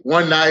late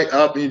one night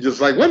up and you're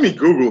just like, let me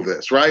Google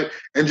this, right?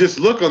 And just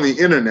look on the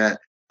internet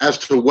as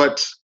to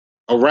what's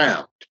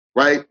around,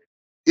 right?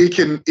 It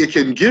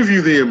can give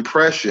you the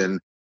impression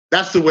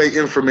that's the way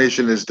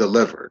information is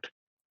delivered,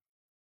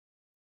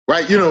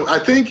 right? I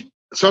think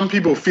some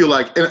people feel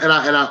like, and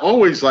I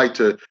always like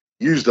to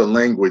use the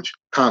language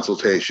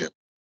consultation,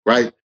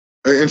 right?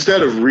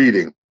 Instead of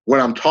reading when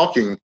I'm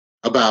talking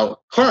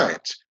about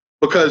clients,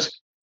 because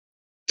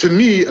to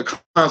me, a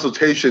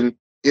consultation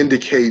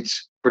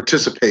indicates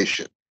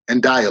participation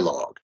and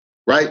dialogue,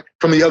 right?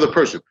 From the other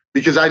person,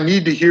 because I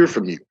need to hear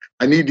from you.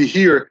 I need to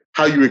hear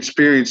how you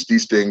experience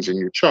these things in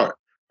your chart.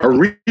 A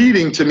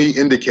reading to me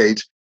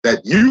indicates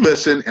that you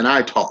listen and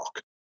I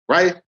talk,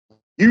 right?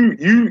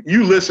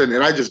 You listen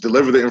and I just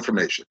deliver the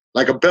information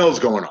like a bell's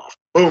going off.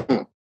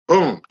 Boom,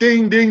 boom,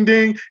 ding, ding,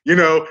 ding.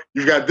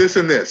 You've got this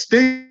and this.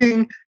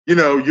 Ding,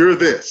 you're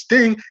this.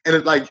 Ding. And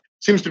it like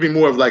seems to be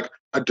more of like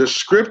a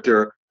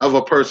descriptor of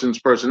a person's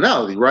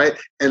personality, right?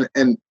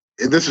 And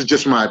this is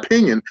just my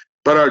opinion,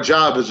 but our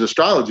job as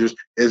astrologers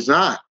is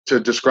not to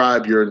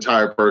describe your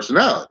entire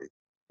personality,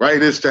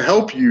 right? It's to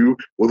help you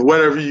with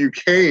whatever you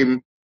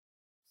came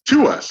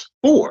to us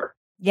for.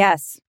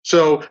 Yes.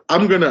 So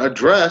I'm going to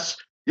address,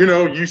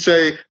 you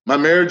say my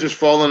marriage is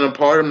falling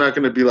apart. I'm not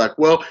going to be like,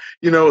 well,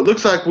 it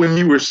looks like when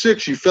you were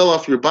 6, you fell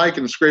off your bike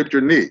and scraped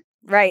your knee.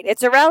 Right.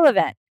 It's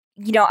irrelevant.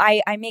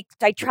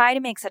 I try to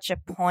make such a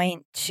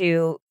point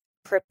to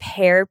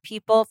prepare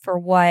people for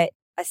what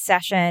a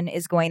session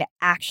is going to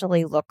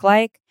actually look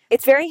like.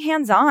 It's very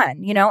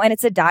hands-on, and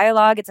it's a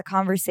dialogue, it's a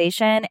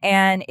conversation,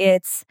 and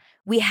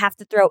we have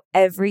to throw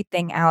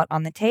everything out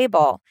on the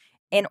table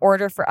in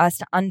order for us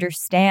to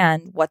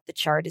understand what the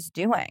chart is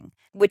doing,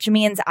 which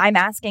means I'm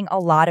asking a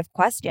lot of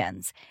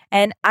questions.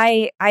 And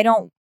I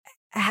don't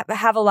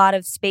have a lot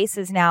of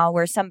spaces now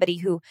where somebody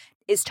who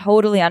is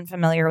totally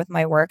unfamiliar with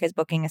my work is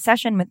booking a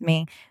session with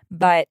me.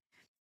 But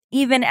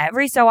even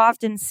every so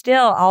often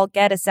still, I'll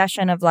get a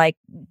session of like,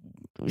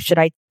 should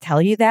I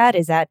tell you that?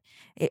 Is that,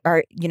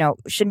 or,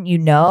 shouldn't you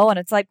know? And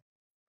it's like,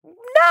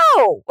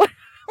 no, what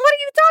are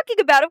you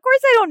talking about? Of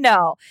course I don't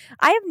know.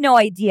 I have no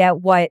idea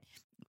what,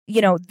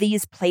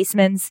 these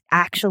placements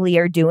actually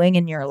are doing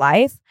in your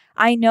life.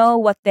 I know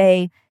what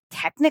they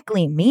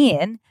technically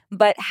mean,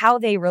 but how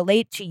they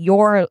relate to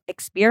your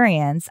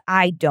experience,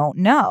 I don't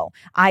know.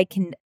 I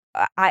can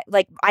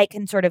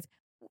sort of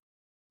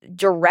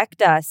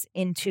direct us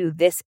into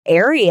this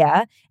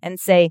area and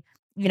say,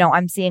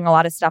 I'm seeing a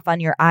lot of stuff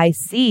on your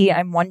IC.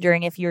 I'm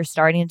wondering if you're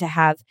starting to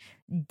have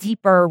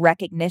deeper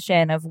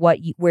recognition of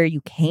where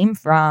you came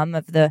from,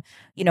 of the,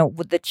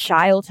 with the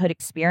childhood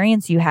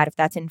experience you had, if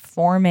that's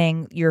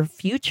informing your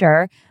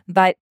future.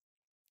 But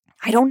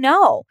I don't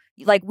know.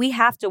 Like, we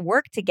have to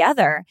work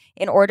together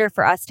in order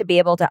for us to be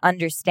able to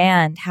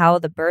understand how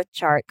the birth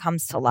chart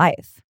comes to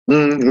life.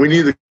 We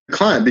need the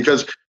client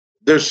because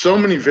there's so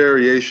many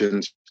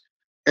variations.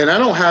 And I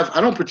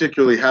don't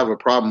particularly have a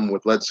problem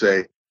with, let's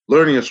say,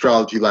 learning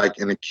astrology like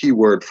in a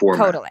keyword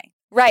format. Totally.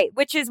 Right.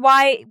 Which is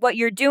why what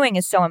you're doing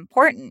is so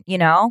important,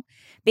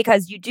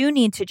 because you do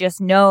need to just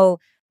know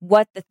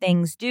what the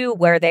things do,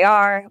 where they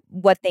are,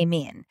 what they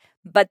mean.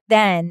 But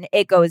then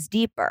it goes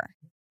deeper.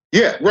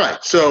 Yeah,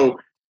 right. So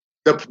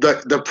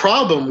the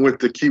problem with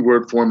the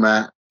keyword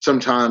format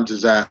sometimes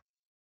is that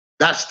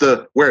that's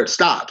where it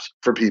stops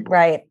for people.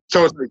 Right.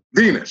 So it's like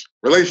Venus,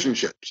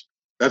 relationships.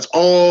 That's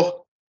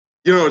all,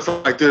 it's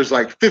like there's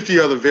like 50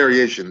 other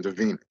variations of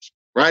Venus,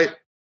 right?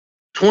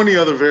 20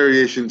 other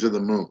variations of the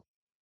moon.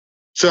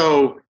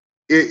 So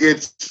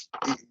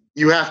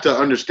you have to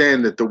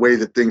understand that the way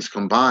that things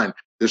combine,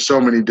 there's so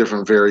many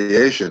different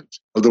variations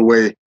of the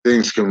way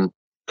things can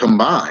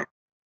combine.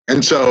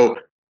 And so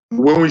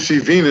when we see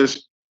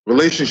Venus,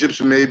 relationships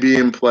may be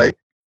in play.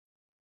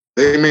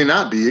 They may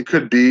not be. It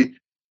could be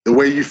the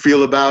way you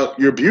feel about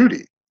your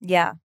beauty.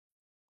 Yeah.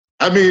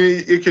 I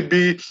mean, it could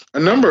be a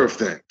number of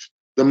things.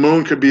 The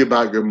moon could be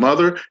about your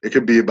mother. It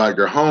could be about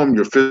your home,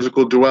 your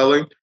physical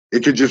dwelling.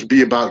 It could just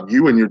be about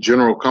you and your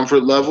general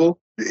comfort level.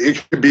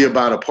 It could be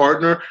about a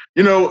partner.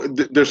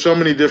 There's so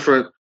many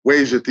different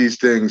ways that these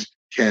things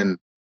can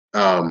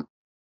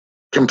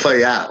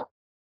play out,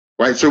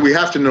 right? So we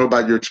have to know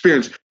about your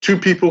experience. Two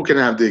people can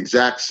have the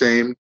exact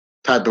same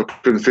type of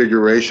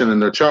configuration in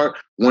their chart.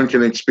 One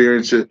can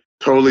experience it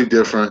totally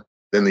different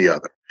than the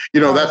other.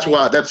 That's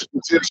why it's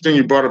interesting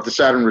you brought up the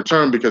Saturn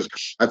return, because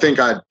I think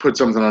I put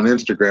something on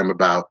Instagram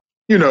about,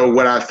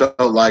 what I felt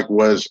like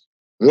was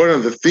one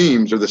of the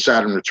themes of the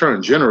Saturn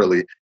return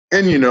generally.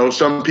 And,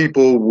 some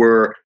people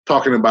were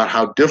talking about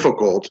how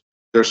difficult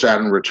their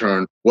Saturn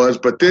return was.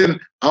 But then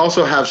I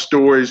also have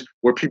stories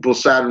where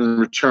people's Saturn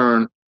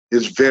return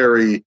is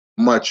very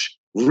much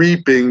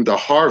reaping the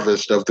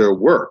harvest of their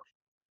work,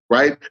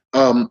 right?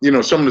 Someone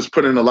has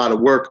put in a lot of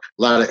work,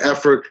 a lot of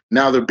effort.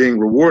 Now they're being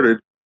rewarded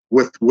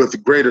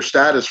with greater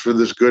status for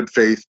this good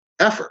faith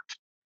effort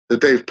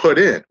that they've put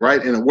in,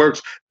 right? And it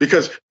works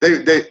because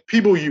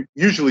people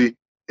usually,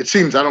 it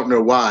seems, I don't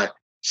know why,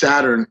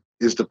 Saturn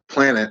is the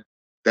planet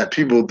that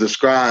people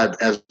describe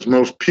as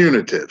most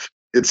punitive.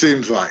 It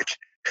seems like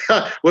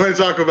when they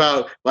talk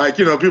about, like,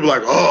 people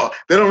like, oh,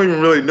 they don't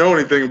even really know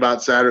anything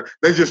about Saturn.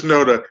 They just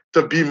know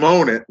to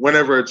bemoan it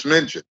whenever it's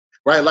mentioned,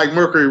 right? Like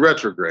Mercury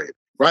retrograde,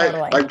 right?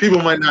 Totally. Like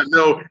people might not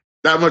know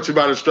that much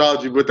about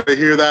astrology, but they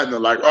hear that and they're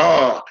like,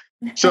 oh.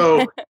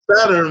 So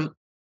Saturn,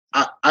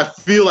 I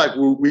feel like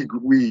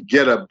we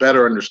get a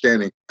better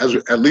understanding as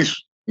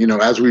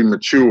we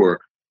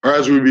mature or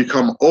as we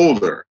become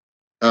older,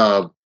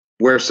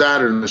 where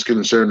Saturn is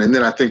concerned, and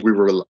then I think we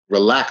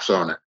relax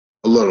on it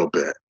a little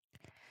bit.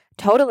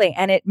 Totally.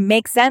 And it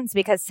makes sense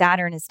because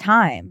Saturn is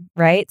time,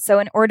 right? So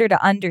in order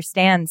to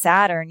understand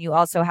Saturn, you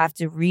also have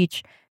to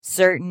reach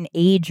certain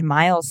age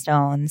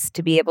milestones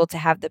to be able to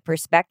have the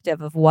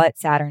perspective of what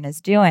Saturn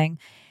is doing.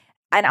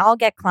 And I'll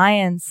get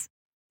clients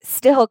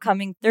still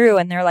coming through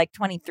and they're like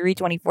 23,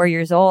 24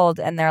 years old.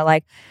 And they're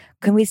like,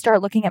 can we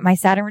start looking at my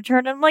Saturn return?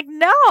 And I'm like,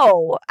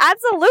 no,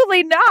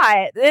 absolutely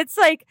not. It's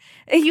like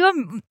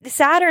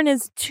Saturn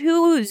is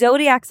 2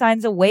 zodiac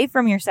signs away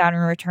from your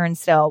Saturn return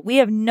still. We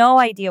have no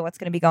idea what's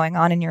going to be going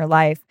on in your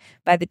life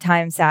by the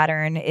time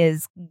Saturn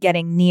is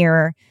getting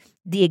near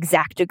the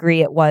exact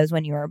degree it was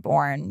when you were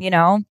born,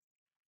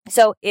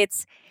 So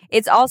it's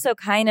also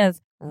kind of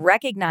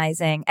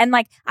recognizing, and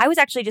like, I was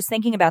actually just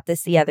thinking about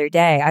this the other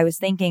day. I was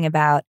thinking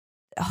about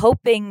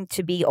hoping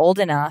to be old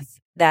enough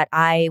that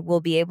I will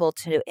be able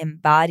to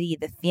embody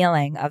the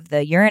feeling of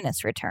the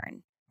Uranus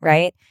return,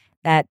 right?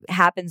 That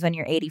happens when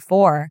you're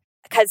 84.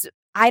 Because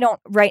I'm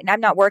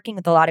not working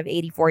with a lot of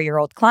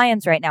 84-year-old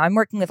clients right now. I'm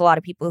working with a lot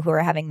of people who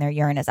are having their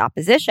Uranus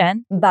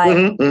opposition, but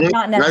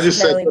not necessarily. I just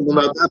said something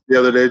about that the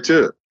other day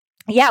too.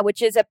 Yeah,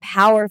 which is a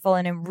powerful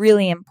and a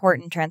really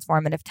important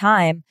transformative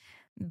time.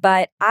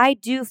 But I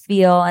do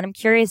feel, and I'm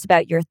curious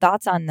about your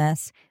thoughts on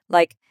this,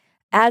 like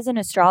as an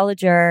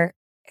astrologer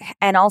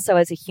and also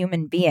as a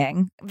human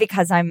being,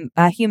 because I'm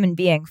a human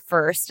being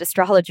first,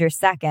 astrologer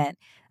second,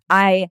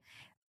 my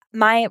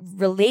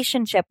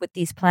relationship with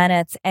these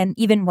planets and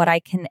even what I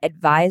can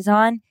advise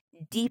on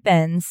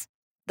deepens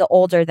the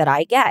older that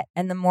I get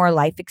and the more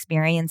life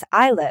experience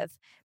I live,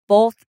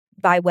 both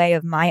by way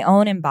of my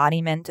own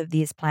embodiment of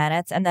these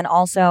planets and then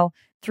also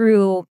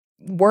through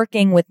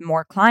working with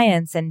more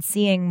clients and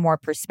seeing more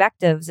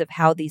perspectives of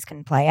how these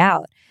can play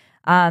out.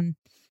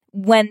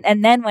 When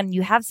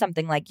you have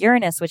something like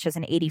Uranus, which is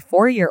an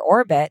 84-year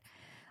orbit,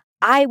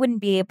 I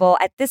wouldn't be able,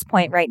 at this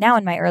point right now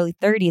in my early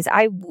 30s,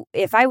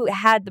 if I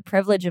had the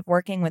privilege of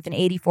working with an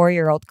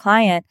 84-year-old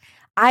client,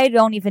 I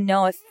don't even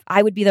know if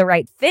I would be the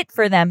right fit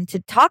for them to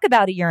talk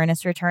about a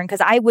Uranus return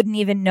because I wouldn't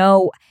even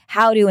know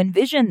how to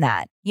envision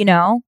that,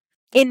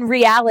 in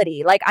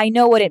reality. Like, I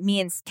know what it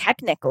means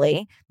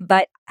technically,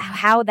 but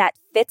how that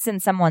fits in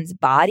someone's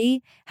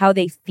body, how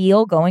they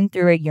feel going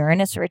through a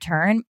Uranus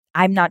return,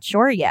 I'm not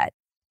sure yet.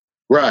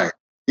 Right.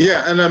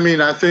 Yeah. And I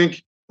mean, I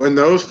think in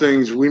those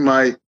things, we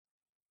might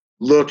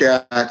look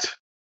at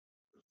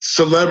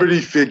celebrity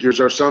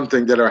figures or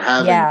something that are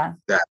having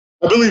that.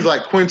 I believe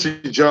like Quincy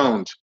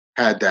Jones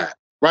had that,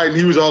 right? And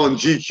he was all in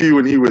GQ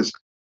and he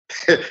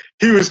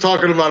was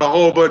talking about a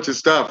whole bunch of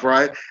stuff,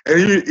 right? And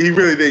he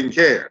really didn't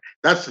care.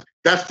 That's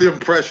the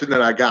impression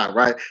that I got,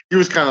 right? He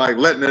was kind of like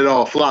letting it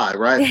all fly,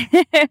 right?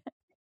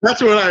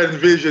 That's what I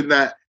envisioned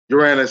that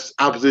Uranus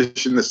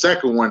opposition, the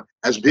second one,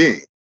 as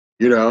being,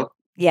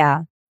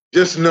 Yeah.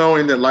 Just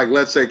knowing that, like,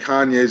 let's say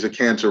Kanye's a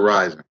Cancer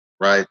rising,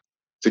 right?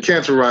 It's a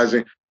Cancer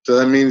rising, so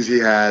that means he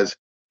has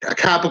a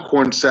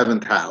Capricorn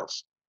 7th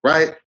house,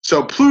 right?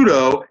 So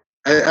Pluto,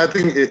 I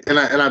think, and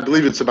I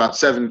believe it's about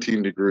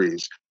 17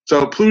 degrees.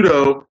 So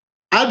Pluto,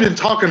 I've been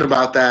talking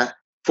about that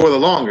for the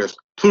longest.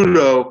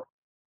 Pluto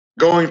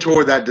going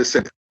toward that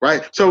descent,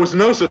 right? So it's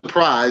no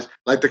surprise,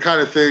 like the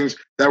kind of things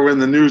that were in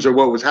the news or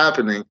what was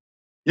happening,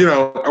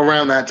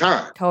 around that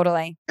time.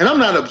 Totally. And I'm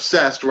not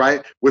obsessed,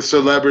 right, with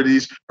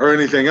celebrities or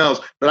anything else,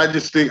 but I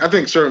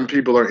think certain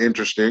people are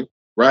interesting,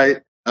 right?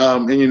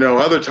 And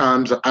other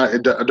times I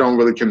don't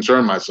really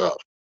concern myself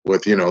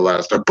with, a lot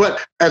of stuff.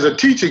 But as a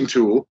teaching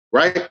tool,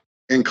 right,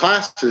 in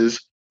classes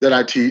that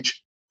I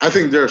teach, I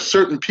think there are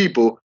certain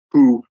people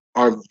who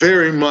are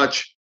very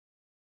much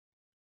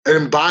an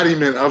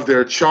embodiment of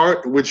their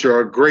chart, which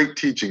are a great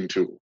teaching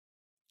tool.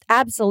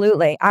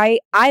 Absolutely. I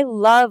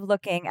love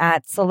looking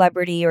at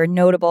celebrity or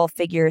notable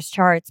figures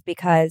charts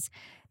because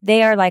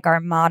they are like our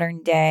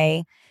modern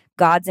day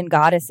gods and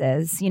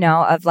goddesses,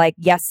 of like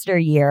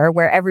yesteryear,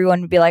 where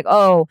everyone would be like,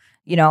 oh,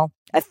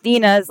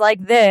 Athena is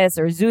like this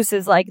or Zeus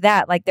is like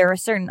that. Like there are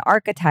certain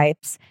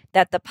archetypes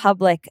that the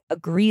public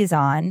agrees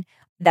on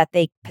that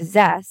they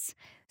possess.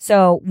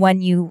 So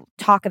when you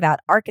talk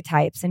about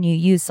archetypes and you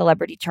use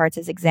celebrity charts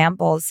as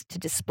examples to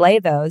display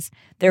those,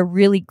 they're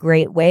really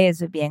great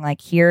ways of being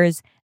like,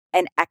 here's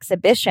an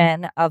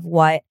exhibition of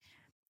what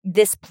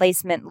this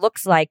placement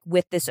looks like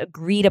with this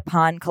agreed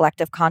upon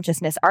collective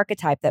consciousness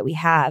archetype that we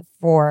have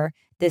for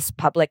this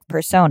public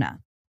persona.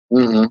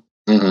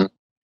 Mm-hmm. Mm-hmm.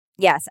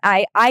 Yes,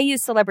 I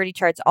use celebrity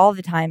charts all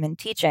the time in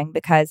teaching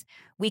because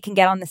we can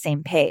get on the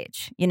same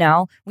page. You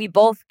know, we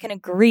both can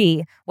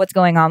agree what's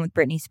going on with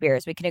Britney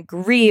Spears. We can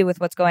agree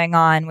with what's going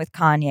on with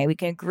Kanye. We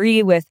can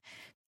agree with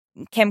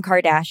Kim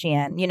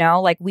Kardashian. You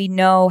know, like we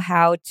know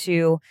how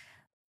to,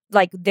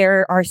 like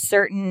there are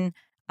certain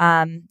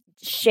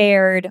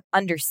shared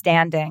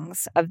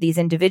understandings of these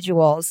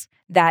individuals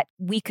that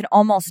we can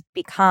almost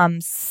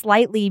become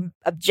slightly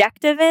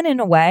objective in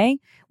a way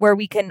where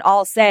we can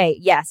all say,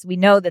 yes, we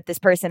know that this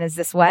person is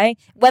this way.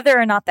 Whether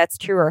or not that's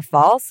true or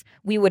false,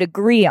 we would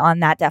agree on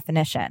that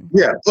definition.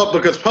 Yeah,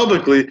 because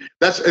publicly,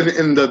 that's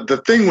and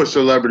the thing with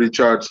celebrity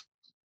charts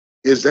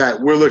is that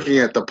we're looking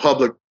at the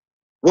public,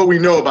 what we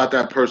know about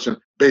that person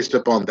based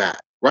upon that,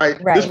 right?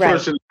 This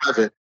person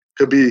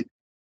could be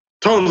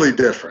totally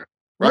different,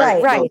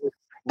 right? Right.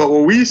 But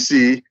what we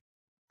see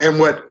and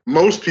what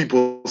most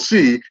people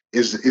see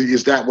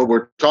is that what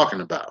we're talking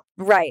about.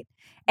 Right.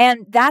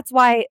 And that's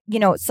why, you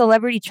know,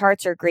 celebrity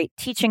charts are great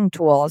teaching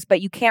tools,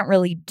 but you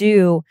couldn't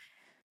do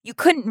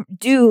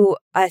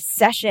a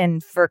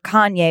session for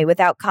Kanye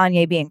without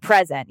Kanye being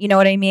present. You know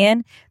what I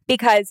mean?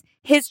 Because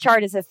his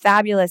chart is a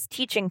fabulous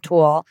teaching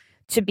tool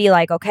to be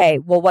like, okay,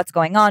 well, what's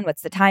going on?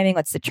 What's the timing?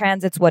 What's the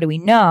transits? What do we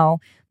know?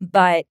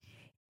 But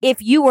if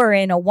you were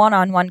in a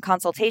one-on-one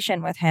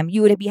consultation with him,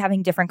 you would be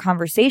having different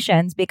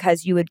conversations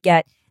because you would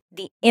get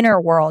the inner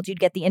world,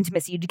 you'd get the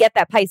intimacy, you'd get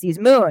that Pisces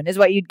moon is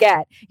what you'd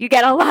get. You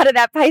get a lot of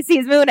that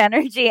Pisces moon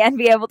energy and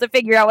be able to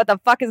figure out what the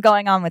fuck is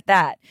going on with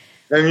that.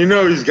 And you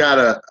know he's got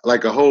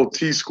a whole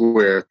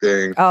T-square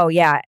thing. Oh,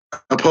 yeah.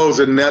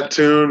 Opposing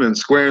Neptune and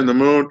squaring the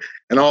moon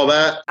and all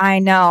that. I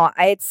know.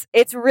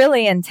 It's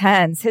really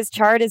intense. His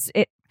chart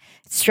it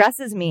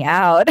stresses me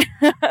out.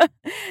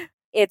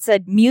 It's a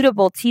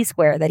mutable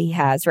T-square that he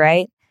has,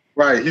 right?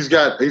 Right. He's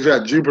got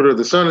Jupiter,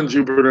 the Sun and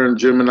Jupiter in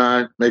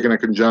Gemini making a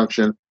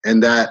conjunction,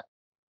 and that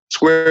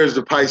squares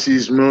the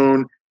Pisces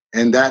moon,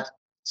 and that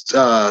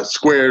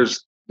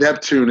squares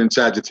Neptune in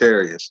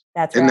Sagittarius.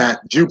 That's and right.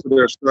 That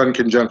Jupiter Sun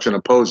conjunction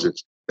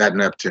opposes that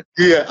Neptune.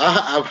 Yeah,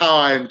 how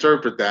I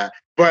interpret that.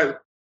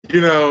 But, you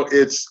know,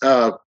 it's,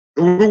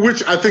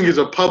 which I think is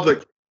a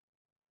public,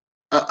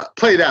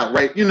 played out,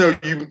 right? You know,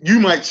 you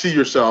might see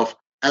yourself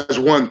as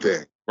one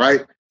thing,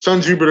 right?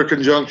 Sun-Jupiter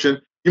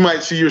conjunction, you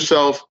might see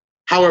yourself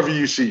however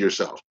you see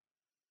yourself.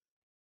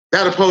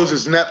 That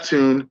opposes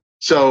Neptune.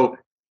 So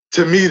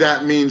to me,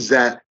 that means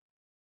that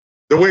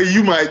the way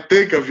you might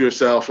think of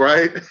yourself,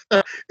 right,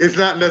 is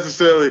not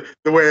necessarily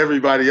the way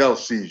everybody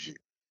else sees you.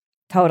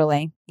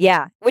 Totally.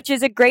 Yeah. Which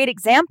is a great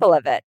example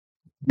of it.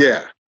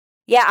 Yeah.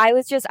 Yeah.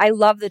 I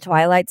love The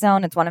Twilight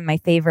Zone. It's one of my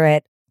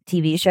favorite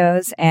TV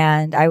shows.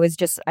 And I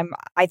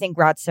think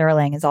Rod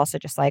Serling is also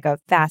just like a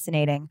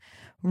fascinating,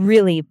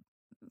 really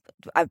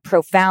a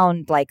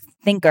profound like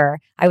thinker.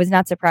 I was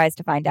not surprised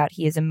to find out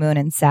he is a moon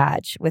in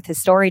Sag with his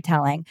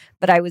storytelling,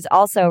 but I was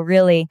also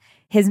really,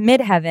 his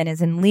midheaven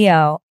is in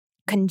Leo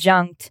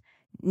conjunct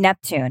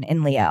Neptune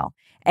in Leo.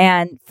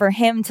 And for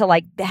him to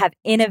like have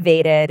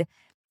innovated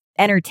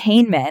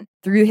entertainment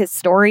through his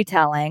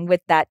storytelling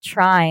with that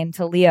trine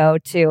to Leo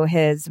to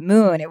his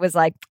moon, it was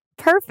like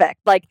perfect.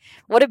 Like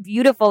what a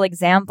beautiful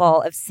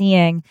example of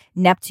seeing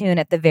Neptune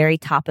at the very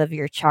top of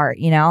your chart,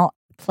 you know,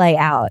 play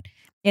out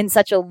in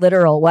such a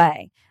literal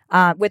way,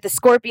 with the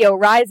Scorpio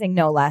rising,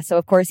 no less. So,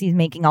 of course, he's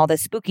making all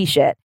this spooky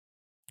shit.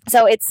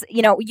 So it's,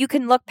 you know, you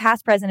can look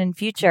past, present, and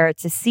future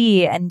to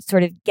see and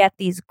sort of get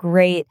these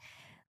great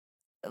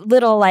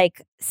little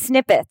like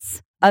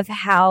snippets of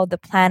how the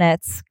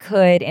planets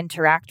could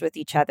interact with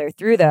each other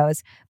through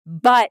those.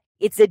 But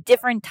it's a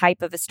different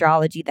type of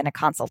astrology than a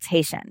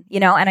consultation, you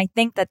know, and I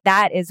think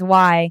that is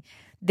why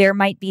there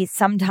might be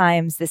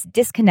sometimes this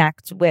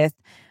disconnect with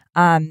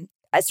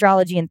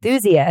astrology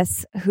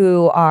enthusiasts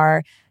who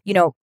are, you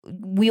know,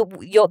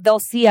 they'll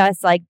see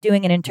us like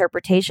doing an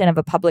interpretation of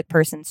a public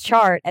person's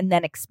chart and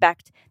then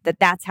expect that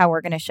that's how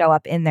we're going to show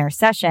up in their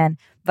session,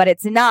 but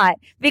it's not,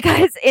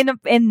 because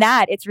in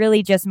that it's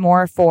really just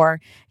more for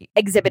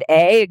exhibit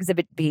A,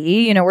 exhibit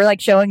B, you know, we're like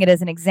showing it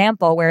as an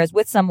example, whereas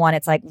with someone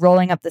it's like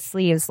rolling up the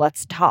sleeves,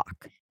 let's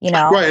talk, you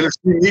know. Right, and it's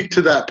unique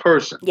to that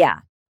person. Yeah.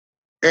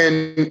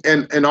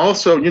 And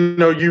also, you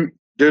know,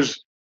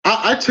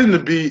 I tend to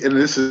be, and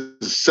this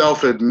is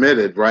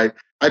self-admitted, right?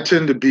 I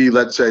tend to be,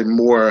 let's say,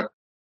 more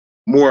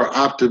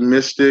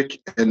optimistic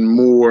and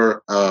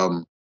more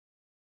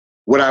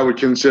what I would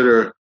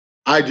consider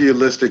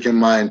idealistic in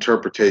my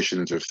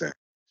interpretations of things,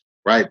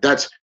 right?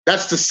 That's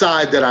the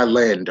side that I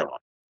land on,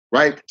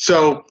 right?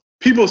 So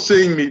people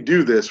seeing me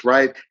do this,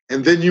 right?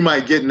 And then you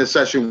might get in a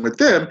session with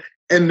them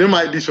and there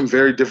might be some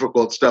very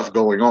difficult stuff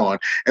going on.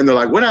 And they're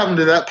like, what happened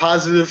to that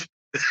positive,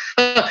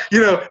 you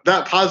know,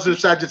 that positive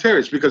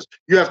Sagittarius? Because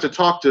you have to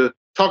talk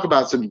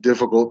about some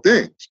difficult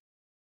things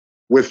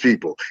with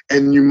people.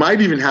 And you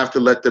might even have to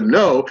let them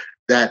know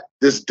that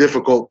this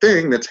difficult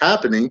thing that's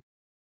happening,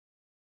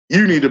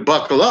 you need to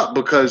buckle up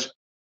because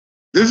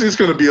this is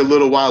going to be a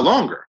little while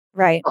longer.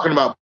 Right. Talking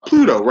about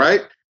Pluto,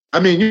 right? I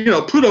mean,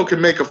 Pluto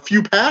can make a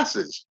few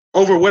passes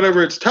over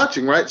whatever it's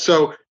touching, right?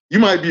 So you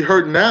might be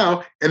hurting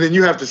now, and then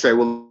you have to say,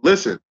 well,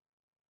 listen,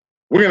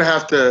 we're going to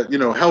have to,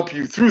 help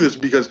you through this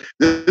because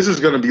this is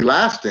going to be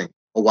lasting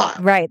a while.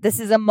 Right. This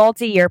is a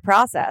multi-year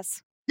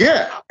process.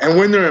 Yeah. And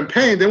when they're in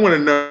pain, they want to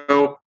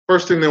know,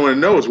 first thing they want to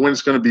know is when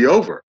it's going to be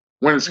over,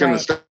 when it's going to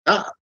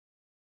stop.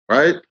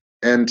 Right.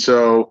 And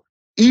so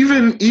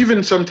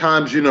even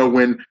sometimes,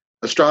 when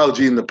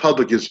astrology in the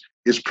public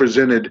is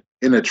presented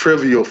in a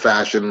trivial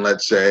fashion,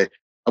 let's say,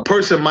 a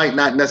person might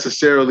not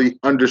necessarily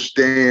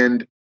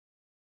understand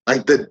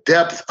like the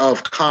depth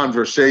of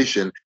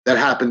conversation that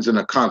happens in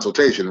a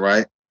consultation,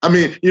 right? I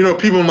mean,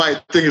 people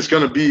might think it's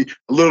going to be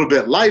a little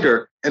bit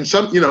lighter, and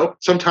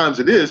sometimes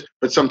it is,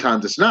 but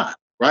sometimes it's not,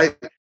 right?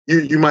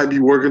 You might be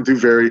working through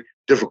very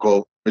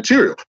difficult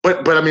material,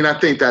 but I mean, I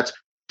think that's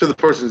to the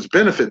person's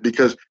benefit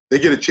because they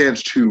get a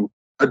chance to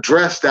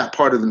address that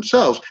part of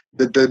themselves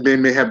that they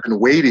may have been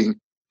waiting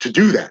to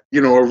do that,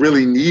 or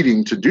really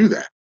needing to do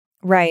that.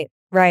 Right,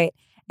 right.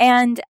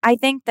 And I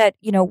think that,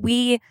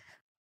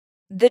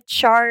 the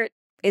chart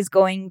is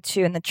going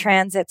to, and the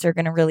transits are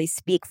going to really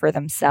speak for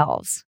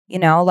themselves.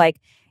 Like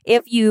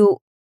if you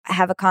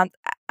have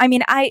I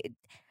mean, I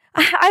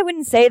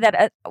wouldn't say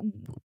that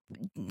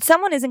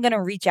someone isn't going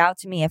to reach out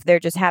to me if they're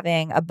just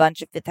having a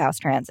bunch of fifth house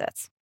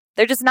transits.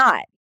 They're just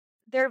not.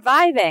 They're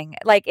vibing.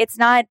 Like it's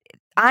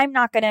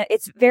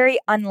very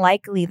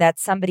unlikely that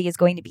somebody is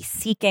going to be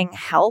seeking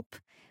help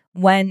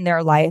when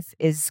their life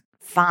is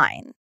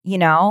fine,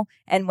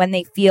 and when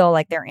they feel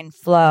like they're in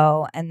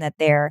flow and that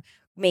they're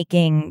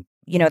making,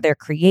 they're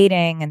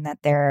creating and that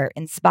they're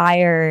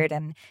inspired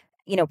and,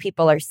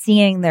 people are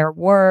seeing their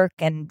work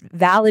and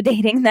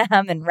validating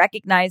them and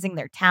recognizing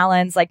their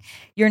talents. Like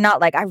you're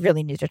not like, I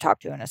really need to talk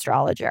to an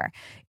astrologer.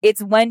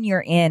 It's when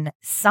you're in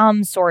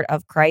some sort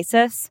of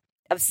crisis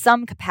of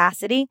some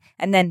capacity.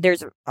 And then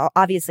there's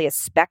obviously a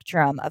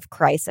spectrum of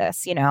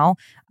crisis,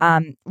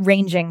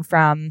 ranging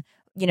from,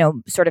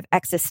 sort of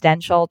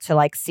existential to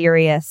like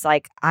serious,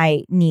 like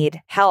I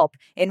need help.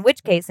 In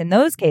which case, in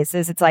those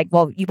cases, it's like,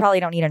 well, you probably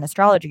don't need an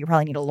astrologer. You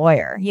probably need a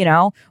lawyer,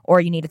 or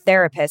you need a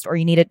therapist or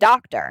you need a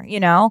doctor,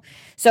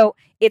 So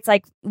it's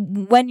like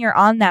when you're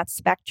on that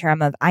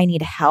spectrum of I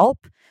need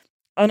help,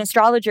 an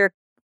astrologer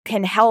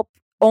can help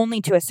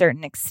only to a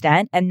certain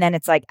extent. And then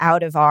it's like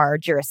out of our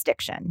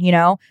jurisdiction,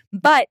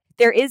 but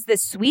there is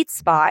this sweet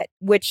spot,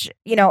 which,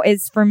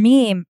 is for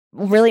me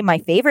really my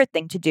favorite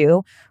thing to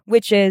do,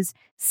 which is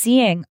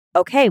seeing,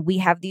 okay, we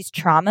have these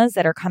traumas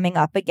that are coming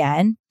up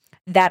again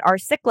that are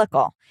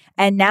cyclical.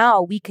 And now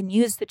we can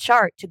use the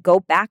chart to go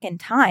back in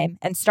time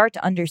and start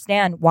to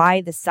understand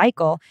why the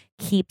cycle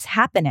keeps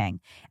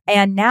happening.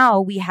 And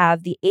now we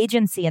have the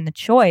agency and the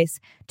choice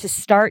to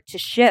start to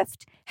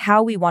shift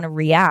how we want to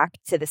react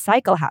to the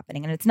cycle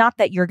happening. And it's not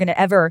that you're going to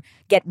ever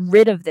get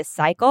rid of this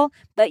cycle,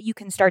 but you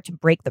can start to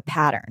break the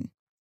pattern.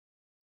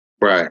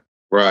 Right,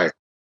 right.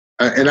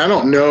 And I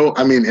don't know,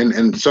 I mean,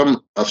 and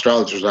some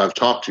astrologers I've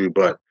talked to,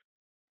 but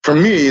for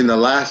me, in the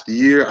last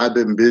year, I've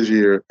been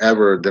busier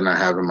ever than I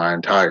have in my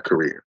entire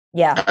career.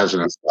 Yeah. As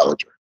an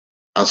astrologer.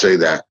 I'll say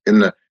that.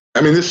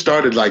 This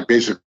started like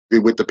basically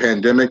with the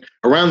pandemic.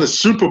 Around the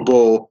Super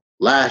Bowl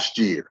last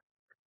year,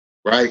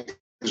 right,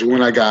 is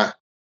when I got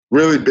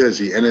really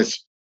busy. And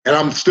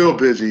I'm still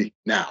busy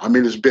now. I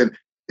mean,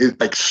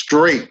 it's like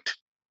straight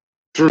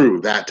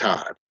through that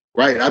time,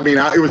 right? I mean,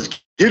 it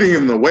was getting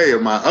in the way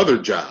of my other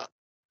job.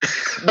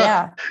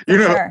 Yeah,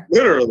 sure.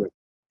 Literally,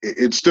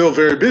 it's still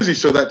very busy.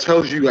 So that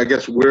tells you, I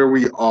guess, where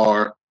we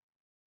are,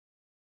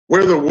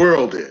 where the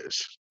world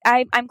is.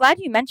 I'm glad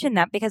you mentioned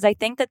that because I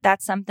think that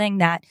that's something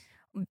that,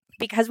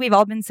 because we've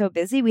all been so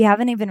busy, we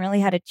haven't even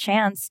really had a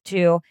chance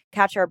to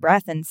catch our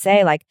breath and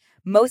say, like,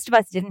 most of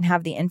us didn't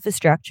have the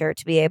infrastructure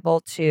to be able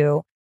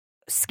to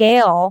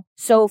scale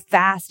so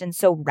fast and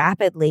so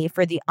rapidly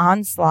for the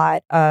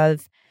onslaught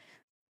of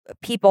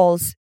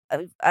people's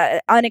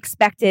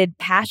unexpected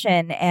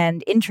passion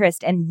and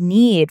interest and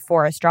need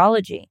for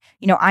astrology.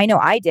 I know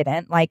I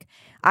didn't. Like,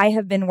 I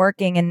have been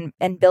working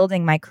and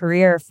building my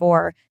career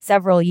for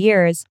several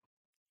years,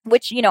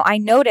 which, I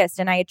noticed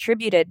and I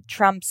attributed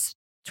Trump's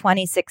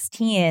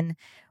 2016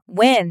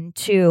 win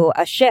to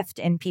a shift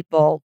in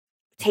people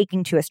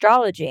taking to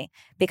astrology,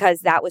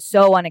 because that was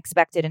so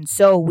unexpected and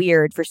so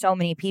weird for so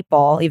many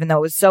people, even though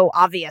it was so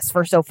obvious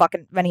for so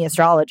fucking many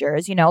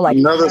astrologers, like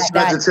another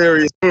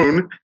Sagittarius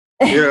moon.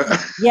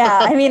 Yeah. Yeah.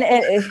 I mean,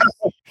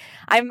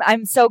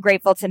 I'm so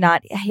grateful to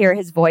not hear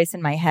his voice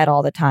in my head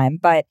all the time,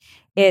 but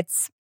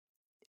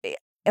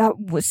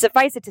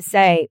suffice it to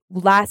say,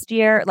 last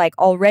year, like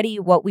already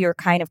what we were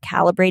kind of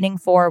calibrating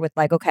for with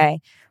like,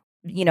 okay,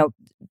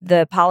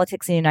 the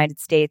politics in the United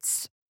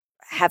States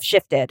have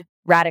shifted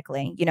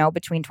radically,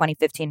 between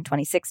 2015 and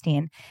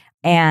 2016.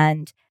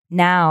 And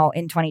now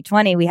in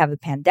 2020, we have a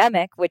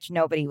pandemic, which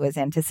nobody was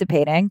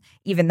anticipating,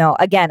 even though,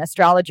 again,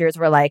 astrologers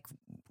were like,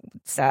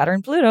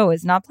 Saturn Pluto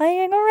is not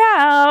playing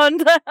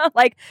around.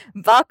 Like,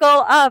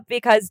 buckle up,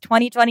 because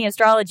 2020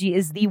 astrology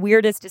is the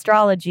weirdest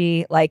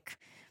astrology, like,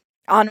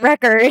 on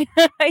record,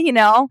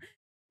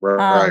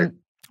 Right.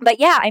 But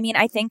yeah, I mean,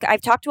 I think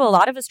I've talked to a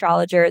lot of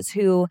astrologers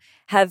who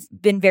have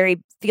been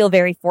feel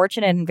very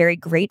fortunate and very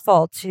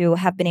grateful to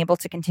have been able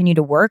to continue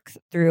to work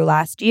through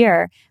last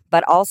year,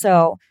 but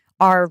also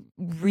are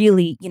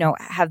really,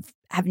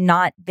 have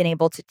not been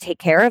able to take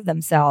care of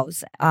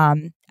themselves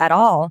at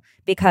all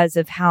because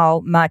of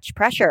how much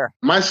pressure.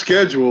 My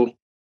schedule,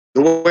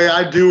 the way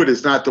I do it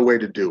is not the way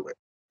to do it.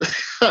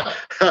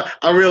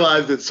 I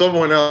realize that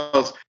someone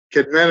else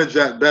can manage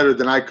that better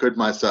than I could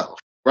myself,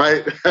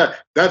 right?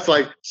 That's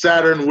like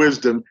Saturn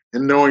wisdom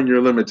and knowing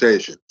your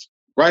limitations,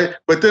 right?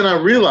 But then I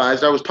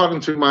realized I was talking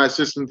to my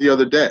assistant the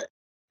other day,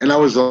 and I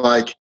was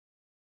like,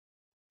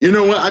 you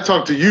know what? I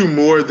talk to you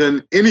more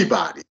than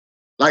anybody.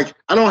 Like,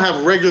 I don't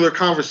have regular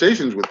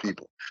conversations with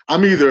people.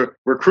 I'm either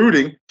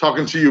recruiting,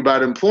 talking to you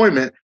about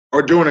employment,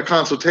 or doing a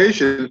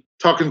consultation,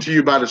 talking to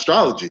you about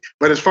astrology.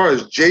 But as far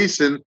as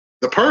Jason,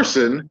 the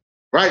person,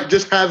 right,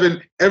 just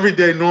having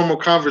everyday normal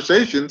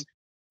conversations,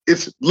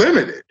 it's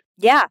limited.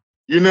 Yeah.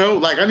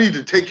 Like I need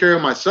to take care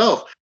of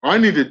myself, or I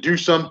need to do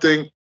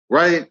something,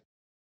 right,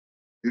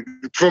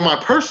 for my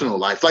personal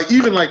life. Like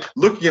even like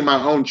looking at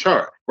my own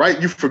chart,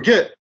 right? You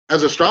forget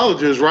as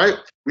astrologers, right?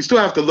 We still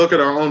have to look at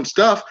our own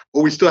stuff,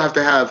 or we still have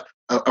to have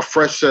a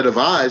fresh set of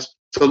eyes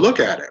to look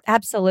at it.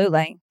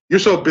 Absolutely. You're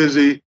so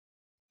busy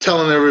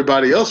telling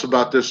everybody else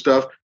about this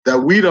stuff that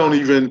we don't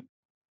even,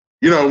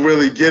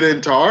 really get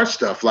into our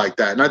stuff like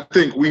that. And I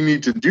think we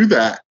need to do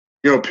that,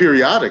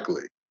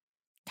 periodically.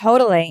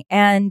 Totally.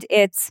 And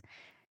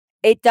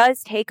it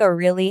does take a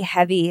really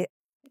heavy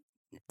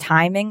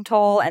timing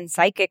toll and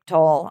psychic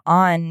toll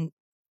on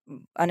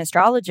an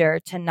astrologer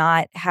to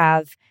not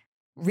have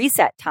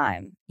reset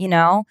time,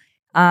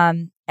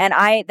 and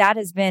that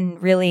has been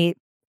really,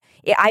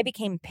 I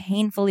became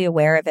painfully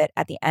aware of it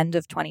at the end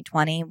of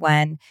 2020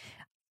 when,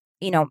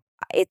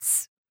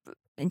 it's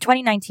in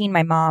 2019,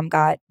 my mom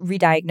got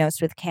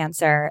re-diagnosed with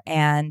cancer,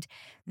 and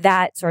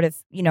that sort of,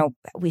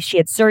 she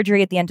had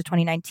surgery at the end of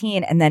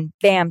 2019 and then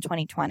bam,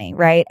 2020,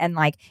 right? And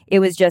like, it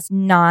was just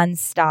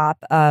nonstop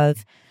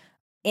of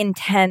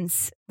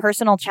intense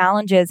personal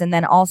challenges and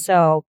then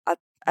also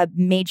a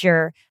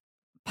major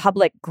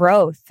public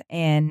growth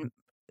in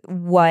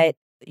what,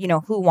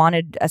 who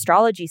wanted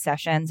astrology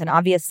sessions. And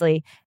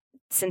obviously,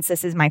 since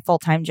this is my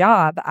full-time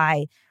job,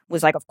 I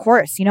was like, of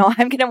course,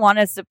 I'm going to want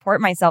to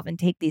support myself and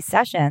take these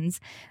sessions.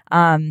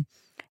 And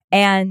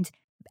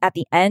at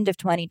the end of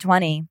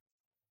 2020,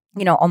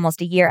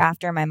 almost a year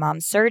after my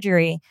mom's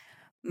surgery,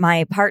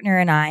 my partner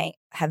and I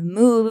have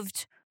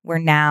moved. We're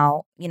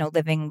now,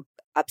 living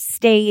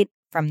upstate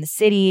from the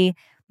city.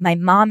 My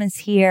mom is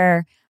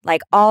here.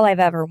 Like all I've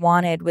ever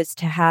wanted was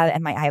to have,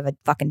 and I have a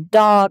fucking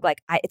dog.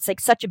 Like it's like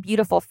such a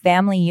beautiful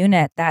family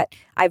unit that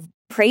I've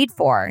prayed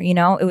for,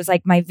 it was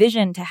like my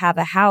vision to have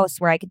a house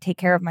where I could take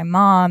care of my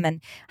mom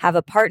and have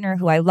a partner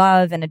who I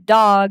love and a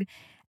dog.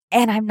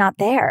 And I'm not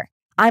there.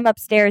 I'm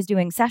upstairs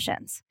doing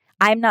sessions.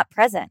 I'm not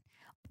present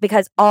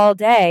because all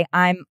day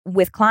I'm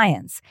with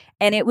clients.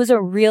 And it was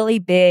a really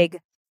big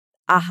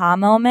aha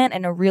moment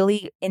and a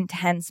really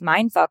intense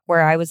mindfuck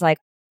where I was like,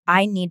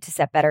 I need to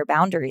set better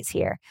boundaries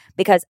here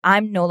because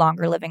I'm no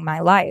longer living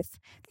my life.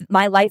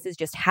 My life is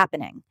just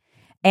happening.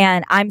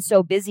 And I'm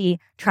so busy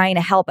trying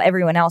to help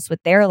everyone else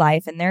with their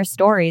life and their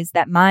stories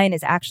that mine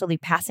is actually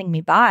passing me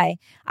by.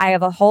 I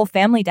have a whole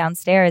family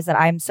downstairs that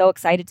I'm so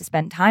excited to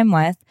spend time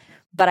with,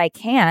 but I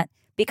can't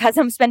because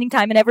I'm spending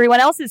time in everyone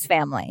else's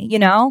family,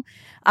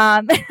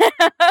 I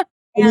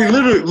mean,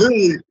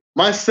 literally,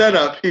 my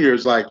setup here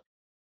is like,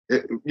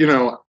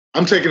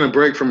 I'm taking a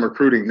break from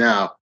recruiting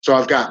now. So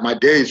I've got my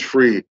days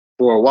free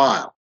for a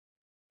while,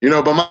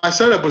 but my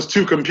setup was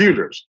 2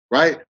 computers,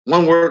 right?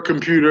 One work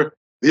computer,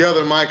 the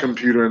other my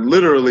computer. And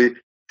literally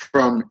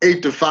from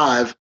 8 to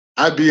 5,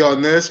 I'd be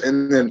on this.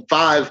 And then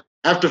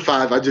after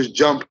 5, I just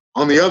jump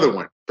on the other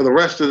one for the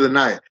rest of the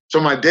night. So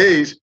my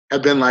days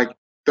have been like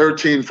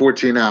 13,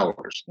 14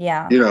 hours,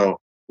 yeah,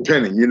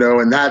 depending,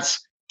 and that's,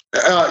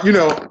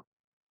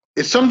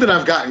 it's something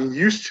I've gotten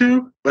used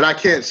to, but I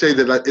can't say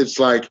that it's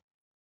like,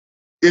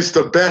 it's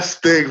the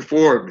best thing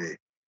for me.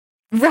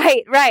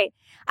 Right.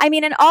 I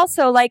mean, and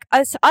also like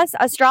us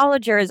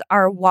astrologers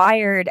are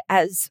wired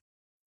as,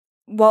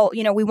 well,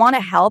 we want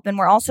to help and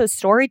we're also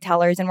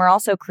storytellers and we're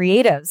also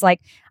creatives.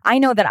 Like, I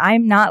know that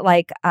I'm not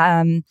like,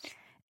 I'm,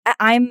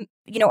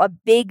 a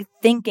big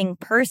thinking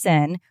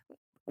person,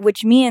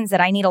 which means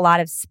that I need a lot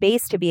of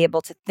space to be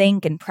able to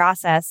think and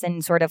process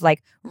and sort of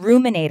like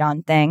ruminate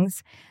on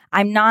things.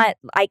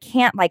 I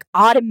can't like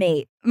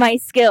automate my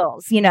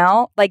skills,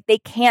 like they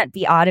can't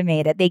be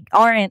automated. They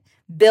aren't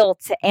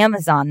built to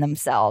Amazon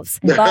themselves.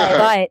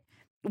 But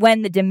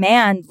when the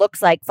demand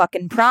looks like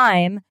fucking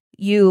Prime,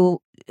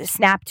 you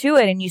snap to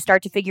it and you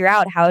start to figure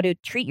out how to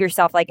treat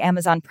yourself like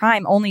Amazon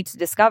Prime, only to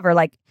discover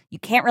like you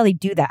can't really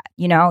do that.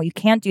 You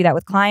can't do that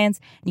with clients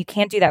and you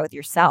can't do that with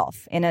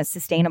yourself in a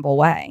sustainable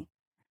way.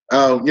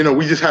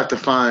 We just have to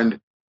find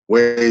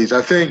ways.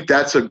 I think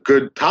that's a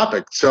good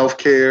topic,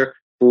 self-care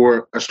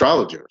for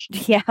astrologers.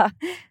 Yeah.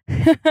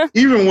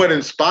 Even what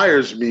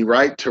inspires me,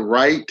 right, to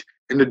write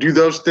and to do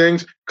those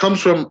things comes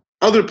from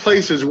other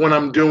places when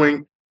I'm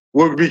doing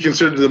would be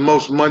considered the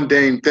most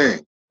mundane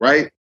thing,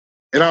 right?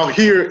 And I'll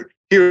hear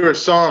a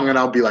song and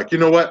I'll be like, you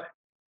know what?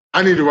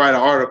 I need to write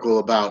an article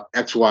about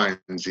X, Y,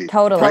 and Z.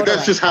 Totally. Right?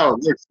 That's just how it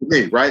works for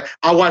me, right?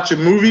 I'll watch a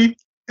movie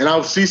and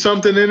I'll see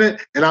something in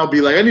it and I'll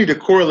be like, I need to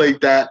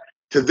correlate that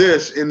to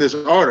this in this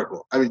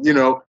article. I mean, you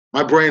know,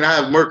 my brain, I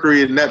have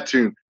Mercury and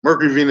Neptune,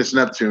 Mercury, Venus,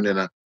 Neptune in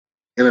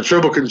a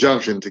triple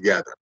conjunction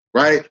together,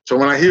 right? So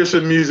when I hear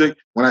some music,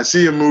 when I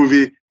see a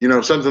movie, you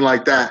know, something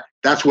like that,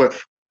 that's what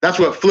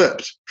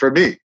flips for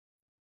me,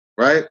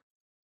 right?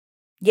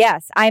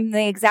 Yes, I'm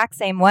the exact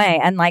same way.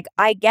 And like,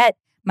 I get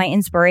my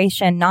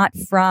inspiration not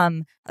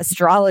from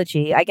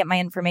astrology. I get my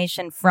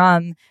information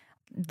from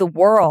the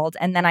world,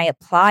 and then I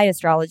apply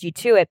astrology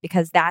to it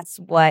because that's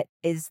what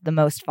is the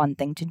most fun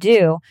thing to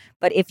do.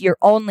 But if you're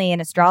only in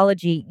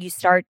astrology, you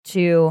start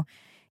to,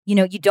 you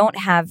know, you don't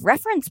have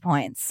reference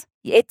points.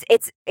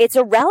 It's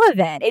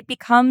irrelevant. It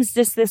becomes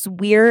just this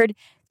weird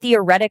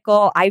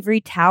theoretical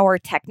ivory tower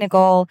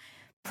technical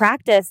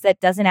practice that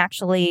doesn't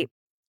actually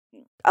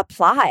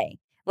apply.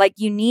 Like,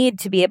 you need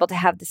to be able to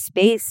have the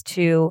space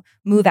to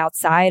move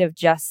outside of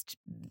just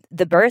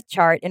the birth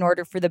chart in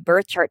order for the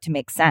birth chart to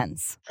make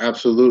sense.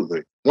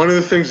 Absolutely. One of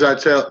the things I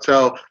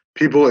tell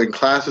people in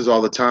classes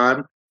all the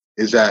time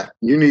is that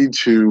you need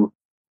to,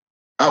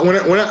 when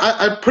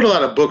I put a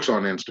lot of books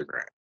on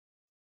Instagram,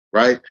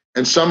 right?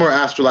 And some are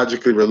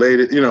astrologically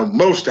related. You know,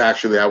 most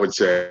actually, I would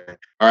say,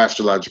 are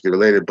astrologically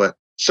related, but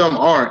some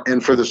aren't.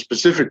 And for the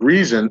specific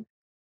reason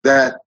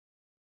that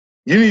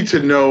you need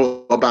to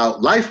know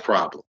about life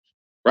problems,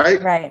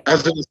 right? Right.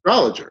 As an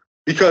astrologer.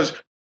 Because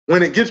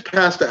when it gets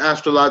past the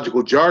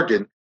astrological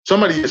jargon,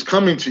 somebody is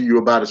coming to you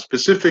about a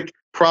specific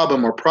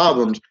problem or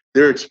problems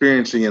they're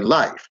experiencing in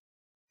life.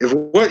 If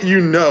what you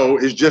know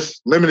is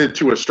just limited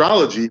to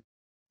astrology,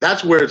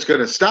 that's where it's going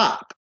to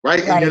stop,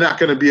 right? And you're not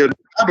going to be able to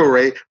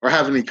elaborate or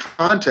have any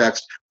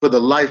context for the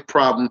life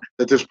problem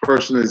that this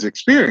person is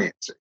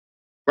experiencing,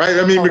 right?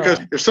 I mean, because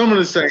if someone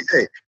is saying,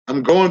 hey,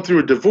 I'm going through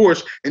a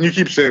divorce, and you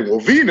keep saying, well,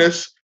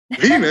 Venus.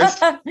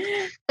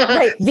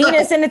 Right,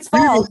 Venus in its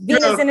fault,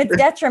 Venus in its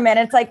detriment.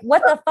 It's like,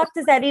 what the fuck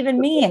does that even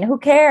mean? Who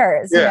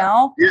cares?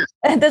 Yeah, you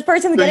know, this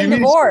person's getting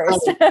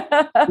divorced.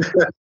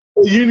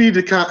 You need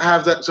to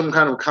have that some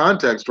kind of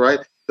context, right?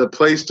 To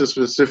place the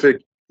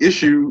specific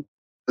issue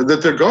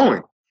that they're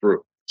going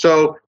through.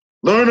 So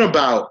learn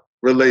about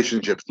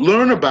relationships,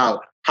 learn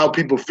about how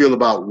people feel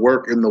about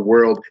work in the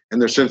world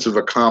and their sense of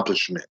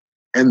accomplishment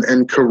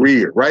and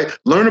career, right?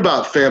 Learn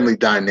about family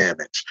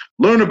dynamics,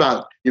 learn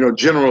about, you know,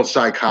 general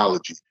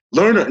psychology,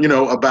 learn, you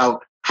know,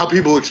 about how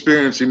people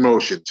experience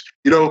emotions.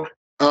 You know,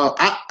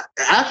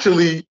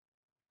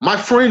 my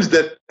friends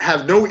that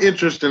have no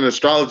interest in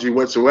astrology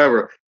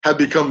whatsoever have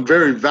become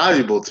very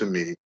valuable to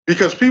me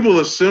because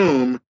people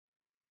assume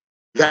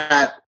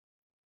that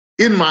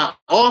in my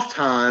off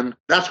time,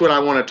 that's what I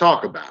want to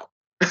talk about.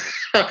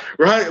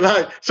 Right?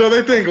 Like, so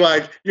they think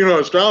like, you know,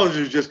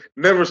 astrology is just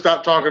never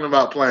stop talking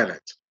about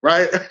planets,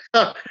 right?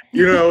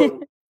 You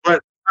know, but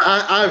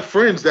I have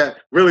friends that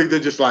really, they're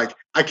just like,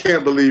 I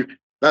can't believe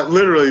that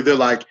literally they're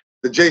like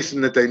the Jason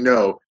that they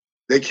know,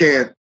 they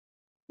can't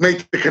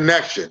make the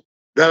connection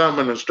that I'm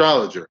an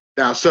astrologer.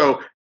 Now,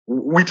 so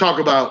we talk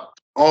about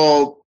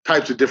all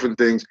types of different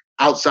things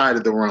outside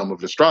of the realm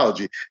of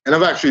astrology. And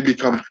I've actually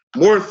become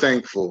more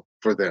thankful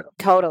for them.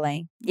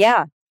 Totally.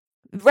 Yeah.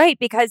 Right.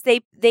 Because they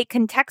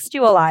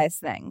contextualize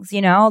things,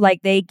 you know,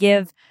 like they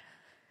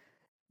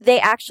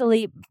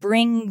actually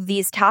bring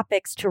these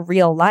topics to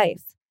real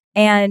life.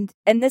 And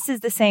this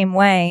is the same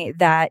way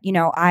that, you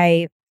know,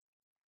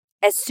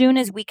 as soon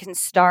as we can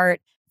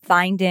start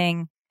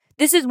finding,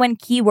 this is when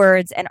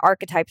keywords and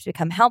archetypes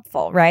become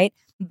helpful, right?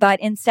 But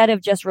instead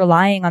of just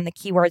relying on the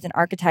keywords and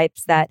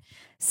archetypes that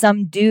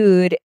some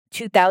dude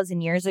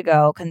 2,000 years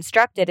ago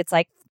constructed, it's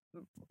like,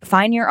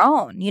 find your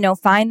own, you know,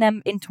 find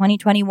them in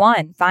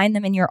 2021, find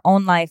them in your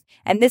own life.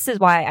 And this is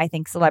why I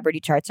think celebrity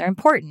charts are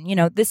important. You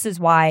know, this is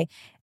why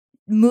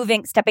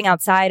stepping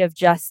outside of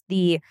just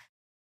the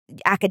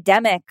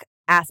academic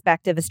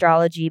aspect of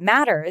astrology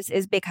matters,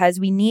 is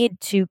because we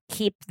need to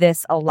keep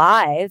this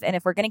alive. And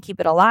if we're going to keep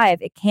it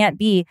alive, it can't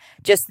be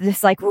just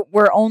this, like,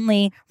 we're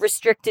only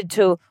restricted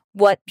to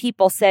what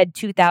people said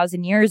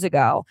 2,000 years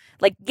ago.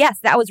 Like, yes,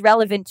 that was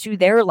relevant to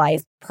their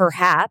life,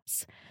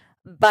 perhaps,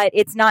 but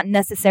it's not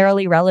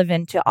necessarily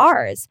relevant to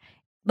ours.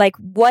 Like,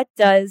 what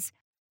does,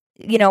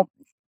 you know,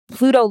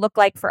 Pluto look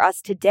like for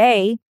us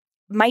today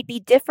might be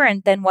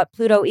different than what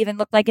Pluto even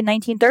looked like in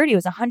 1930. It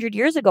was 100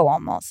 years ago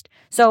almost.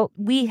 So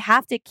we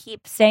have to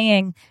keep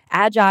staying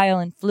agile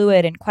and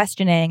fluid and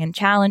questioning and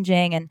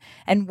challenging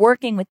and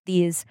working with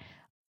these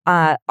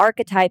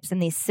archetypes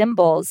and these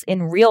symbols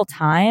in real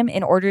time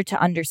in order to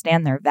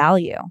understand their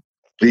value.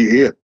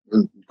 Yeah,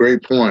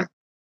 great point.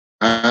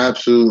 I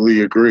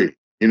absolutely agree.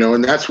 You know,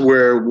 and that's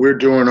where we're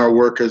doing our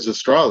work as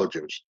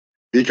astrologers,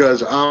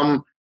 because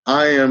I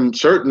am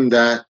certain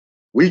that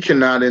we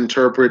cannot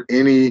interpret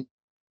any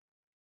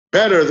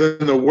better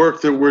than the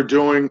work that we're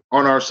doing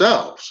on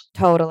ourselves.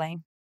 Totally.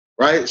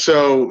 Right.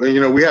 So,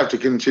 you know, we have to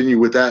continue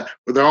with that,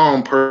 with our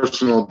own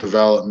personal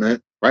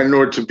development. right? In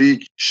order to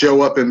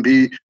show up and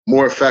be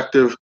more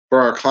effective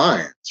for our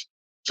clients.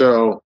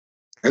 So,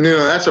 and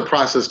that's a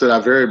process that I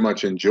very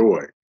much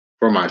enjoy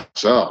for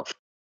myself.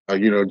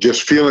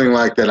 Just feeling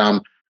like that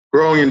I'm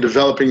growing and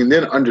developing, and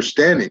then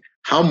understanding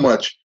how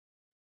much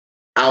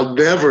I'll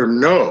never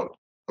know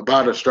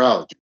about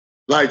astrology.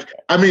 Like,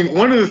 I mean,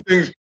 one of the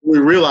things we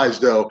realize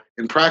though,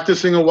 in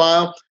practicing a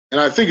while,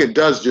 and I think it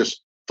does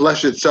just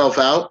flesh itself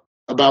out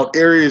about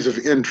areas of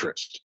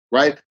interest,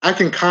 right? I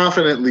can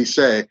confidently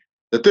say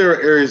that there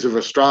are areas of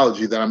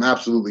astrology that I'm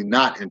absolutely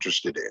not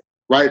interested in,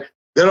 right?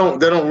 They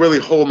don't really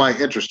hold my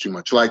interest too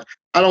much. Like,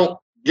 I don't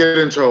get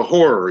into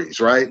horrors,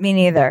 right? Me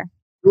neither.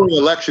 Doing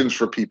elections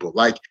for people,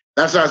 like,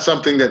 that's not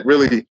something that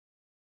really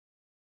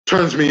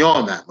turns me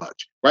on that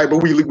much, right? But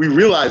we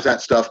realize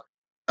that stuff,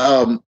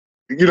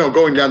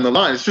 going down the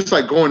line. It's just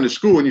like going to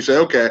school and you say,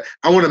 okay,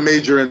 I want to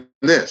major in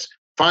this.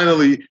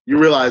 Finally, you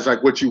realize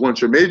like what you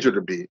want your major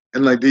to be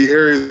and like the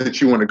area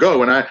that you want to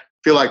go. And I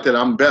feel like that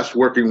I'm best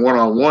working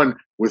one-on-one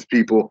with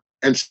people.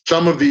 And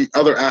some of the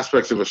other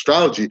aspects of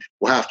astrology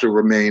will have to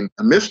remain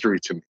a mystery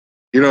to me.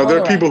 There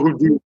are people who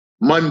do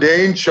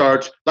mundane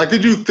charts, like they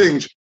do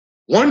things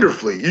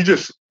wonderfully. You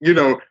just,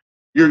 you're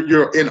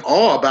in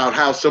awe about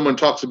how someone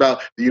talks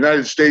about the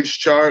United States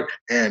chart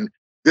and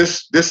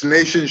this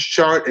nation's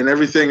chart and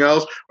everything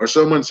else. Or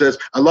someone says,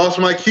 I lost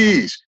my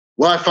keys.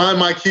 Well, I find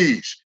my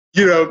keys.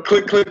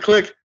 Click, click,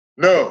 click.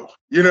 No,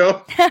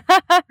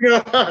 I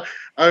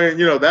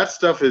mean, that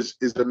stuff is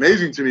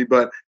amazing to me.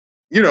 But,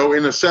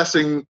 in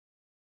assessing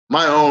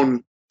my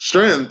own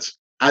strengths,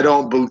 I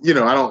don't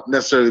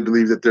necessarily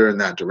believe that they're in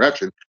that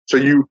direction. So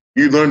you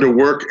learn to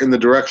work in the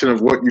direction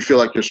of what you feel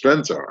like your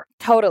strengths are.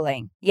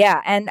 Totally.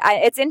 Yeah. And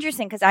it's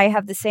interesting because I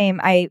have the same,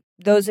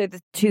 those are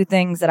the two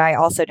things that I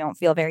also don't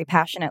feel very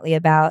passionately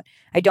about.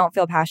 I don't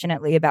feel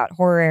passionately about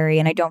horary,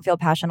 and I don't feel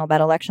passionate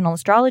about electional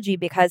astrology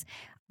because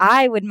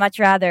I would much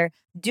rather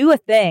do a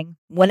thing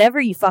whenever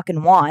you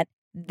fucking want.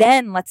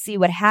 Then let's see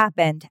what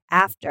happened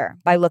after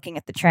by looking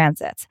at the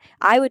transits.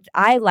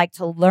 I like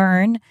to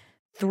learn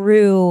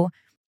through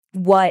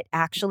what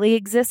actually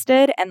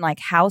existed and like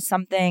how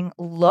something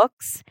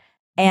looks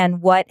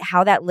and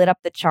how that lit up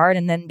the chart,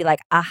 and then be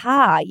like,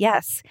 aha,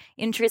 yes,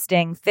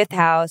 interesting, 5th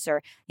house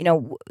or,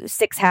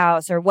 6th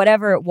house or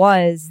whatever it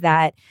was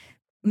that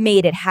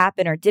made it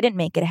happen or didn't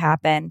make it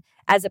happen,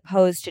 as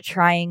opposed to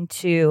trying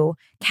to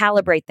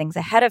calibrate things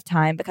ahead of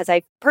time, because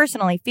I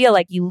personally feel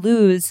like you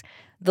lose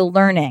the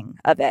learning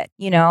of it.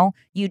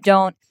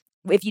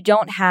 If you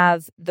don't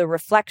have the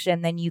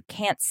reflection, then you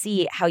can't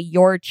see how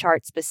your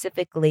chart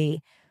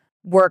specifically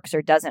works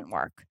or doesn't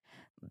work.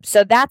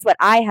 So that's what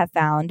I have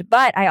found.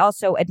 But I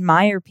also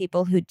admire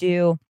people who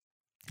do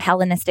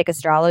Hellenistic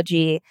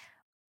astrology,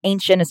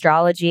 ancient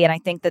astrology, and I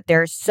think that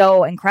they're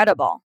so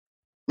incredible.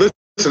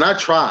 Listen, I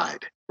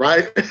tried,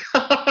 right?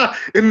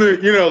 In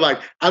the, like,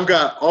 I've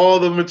got all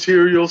the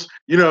materials,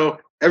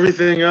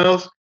 everything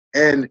else,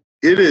 and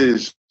it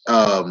is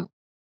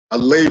a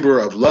labor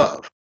of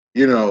love,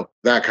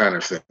 that kind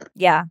of thing.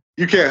 Yeah.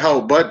 You can't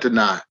help but to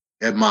not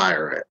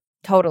admire it.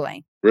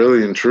 Totally.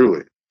 Really and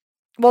truly.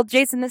 Well,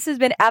 Jason, this has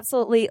been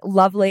absolutely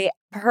lovely.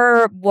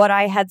 Per what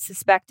I had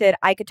suspected,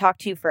 I could talk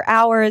to you for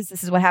hours.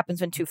 This is what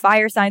happens when two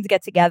fire signs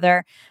get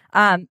together.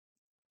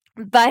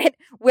 But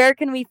where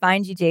can we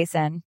find you,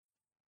 Jason?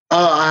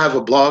 I have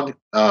a blog,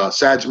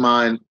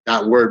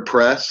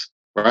 sagmind.wordpress,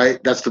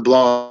 right? That's the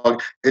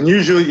blog. And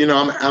usually,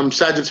 I'm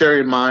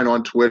Sagittarian Mind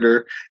on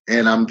Twitter,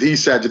 and I'm the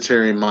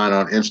Sagittarian Mind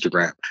on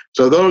Instagram.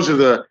 So those are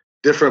the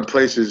different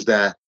places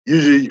that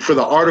usually for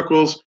the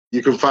articles,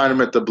 you can find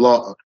them at the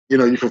blog.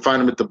 You can find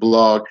them at the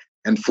blog,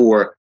 and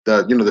for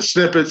the, the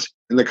snippets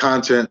and the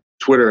content,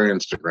 Twitter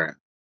and Instagram.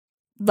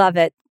 Love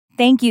it.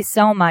 Thank you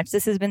so much.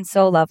 This has been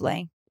so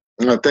lovely.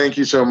 Thank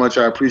you so much.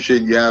 I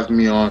appreciate you having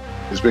me on.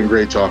 It's been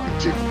great talking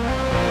to you.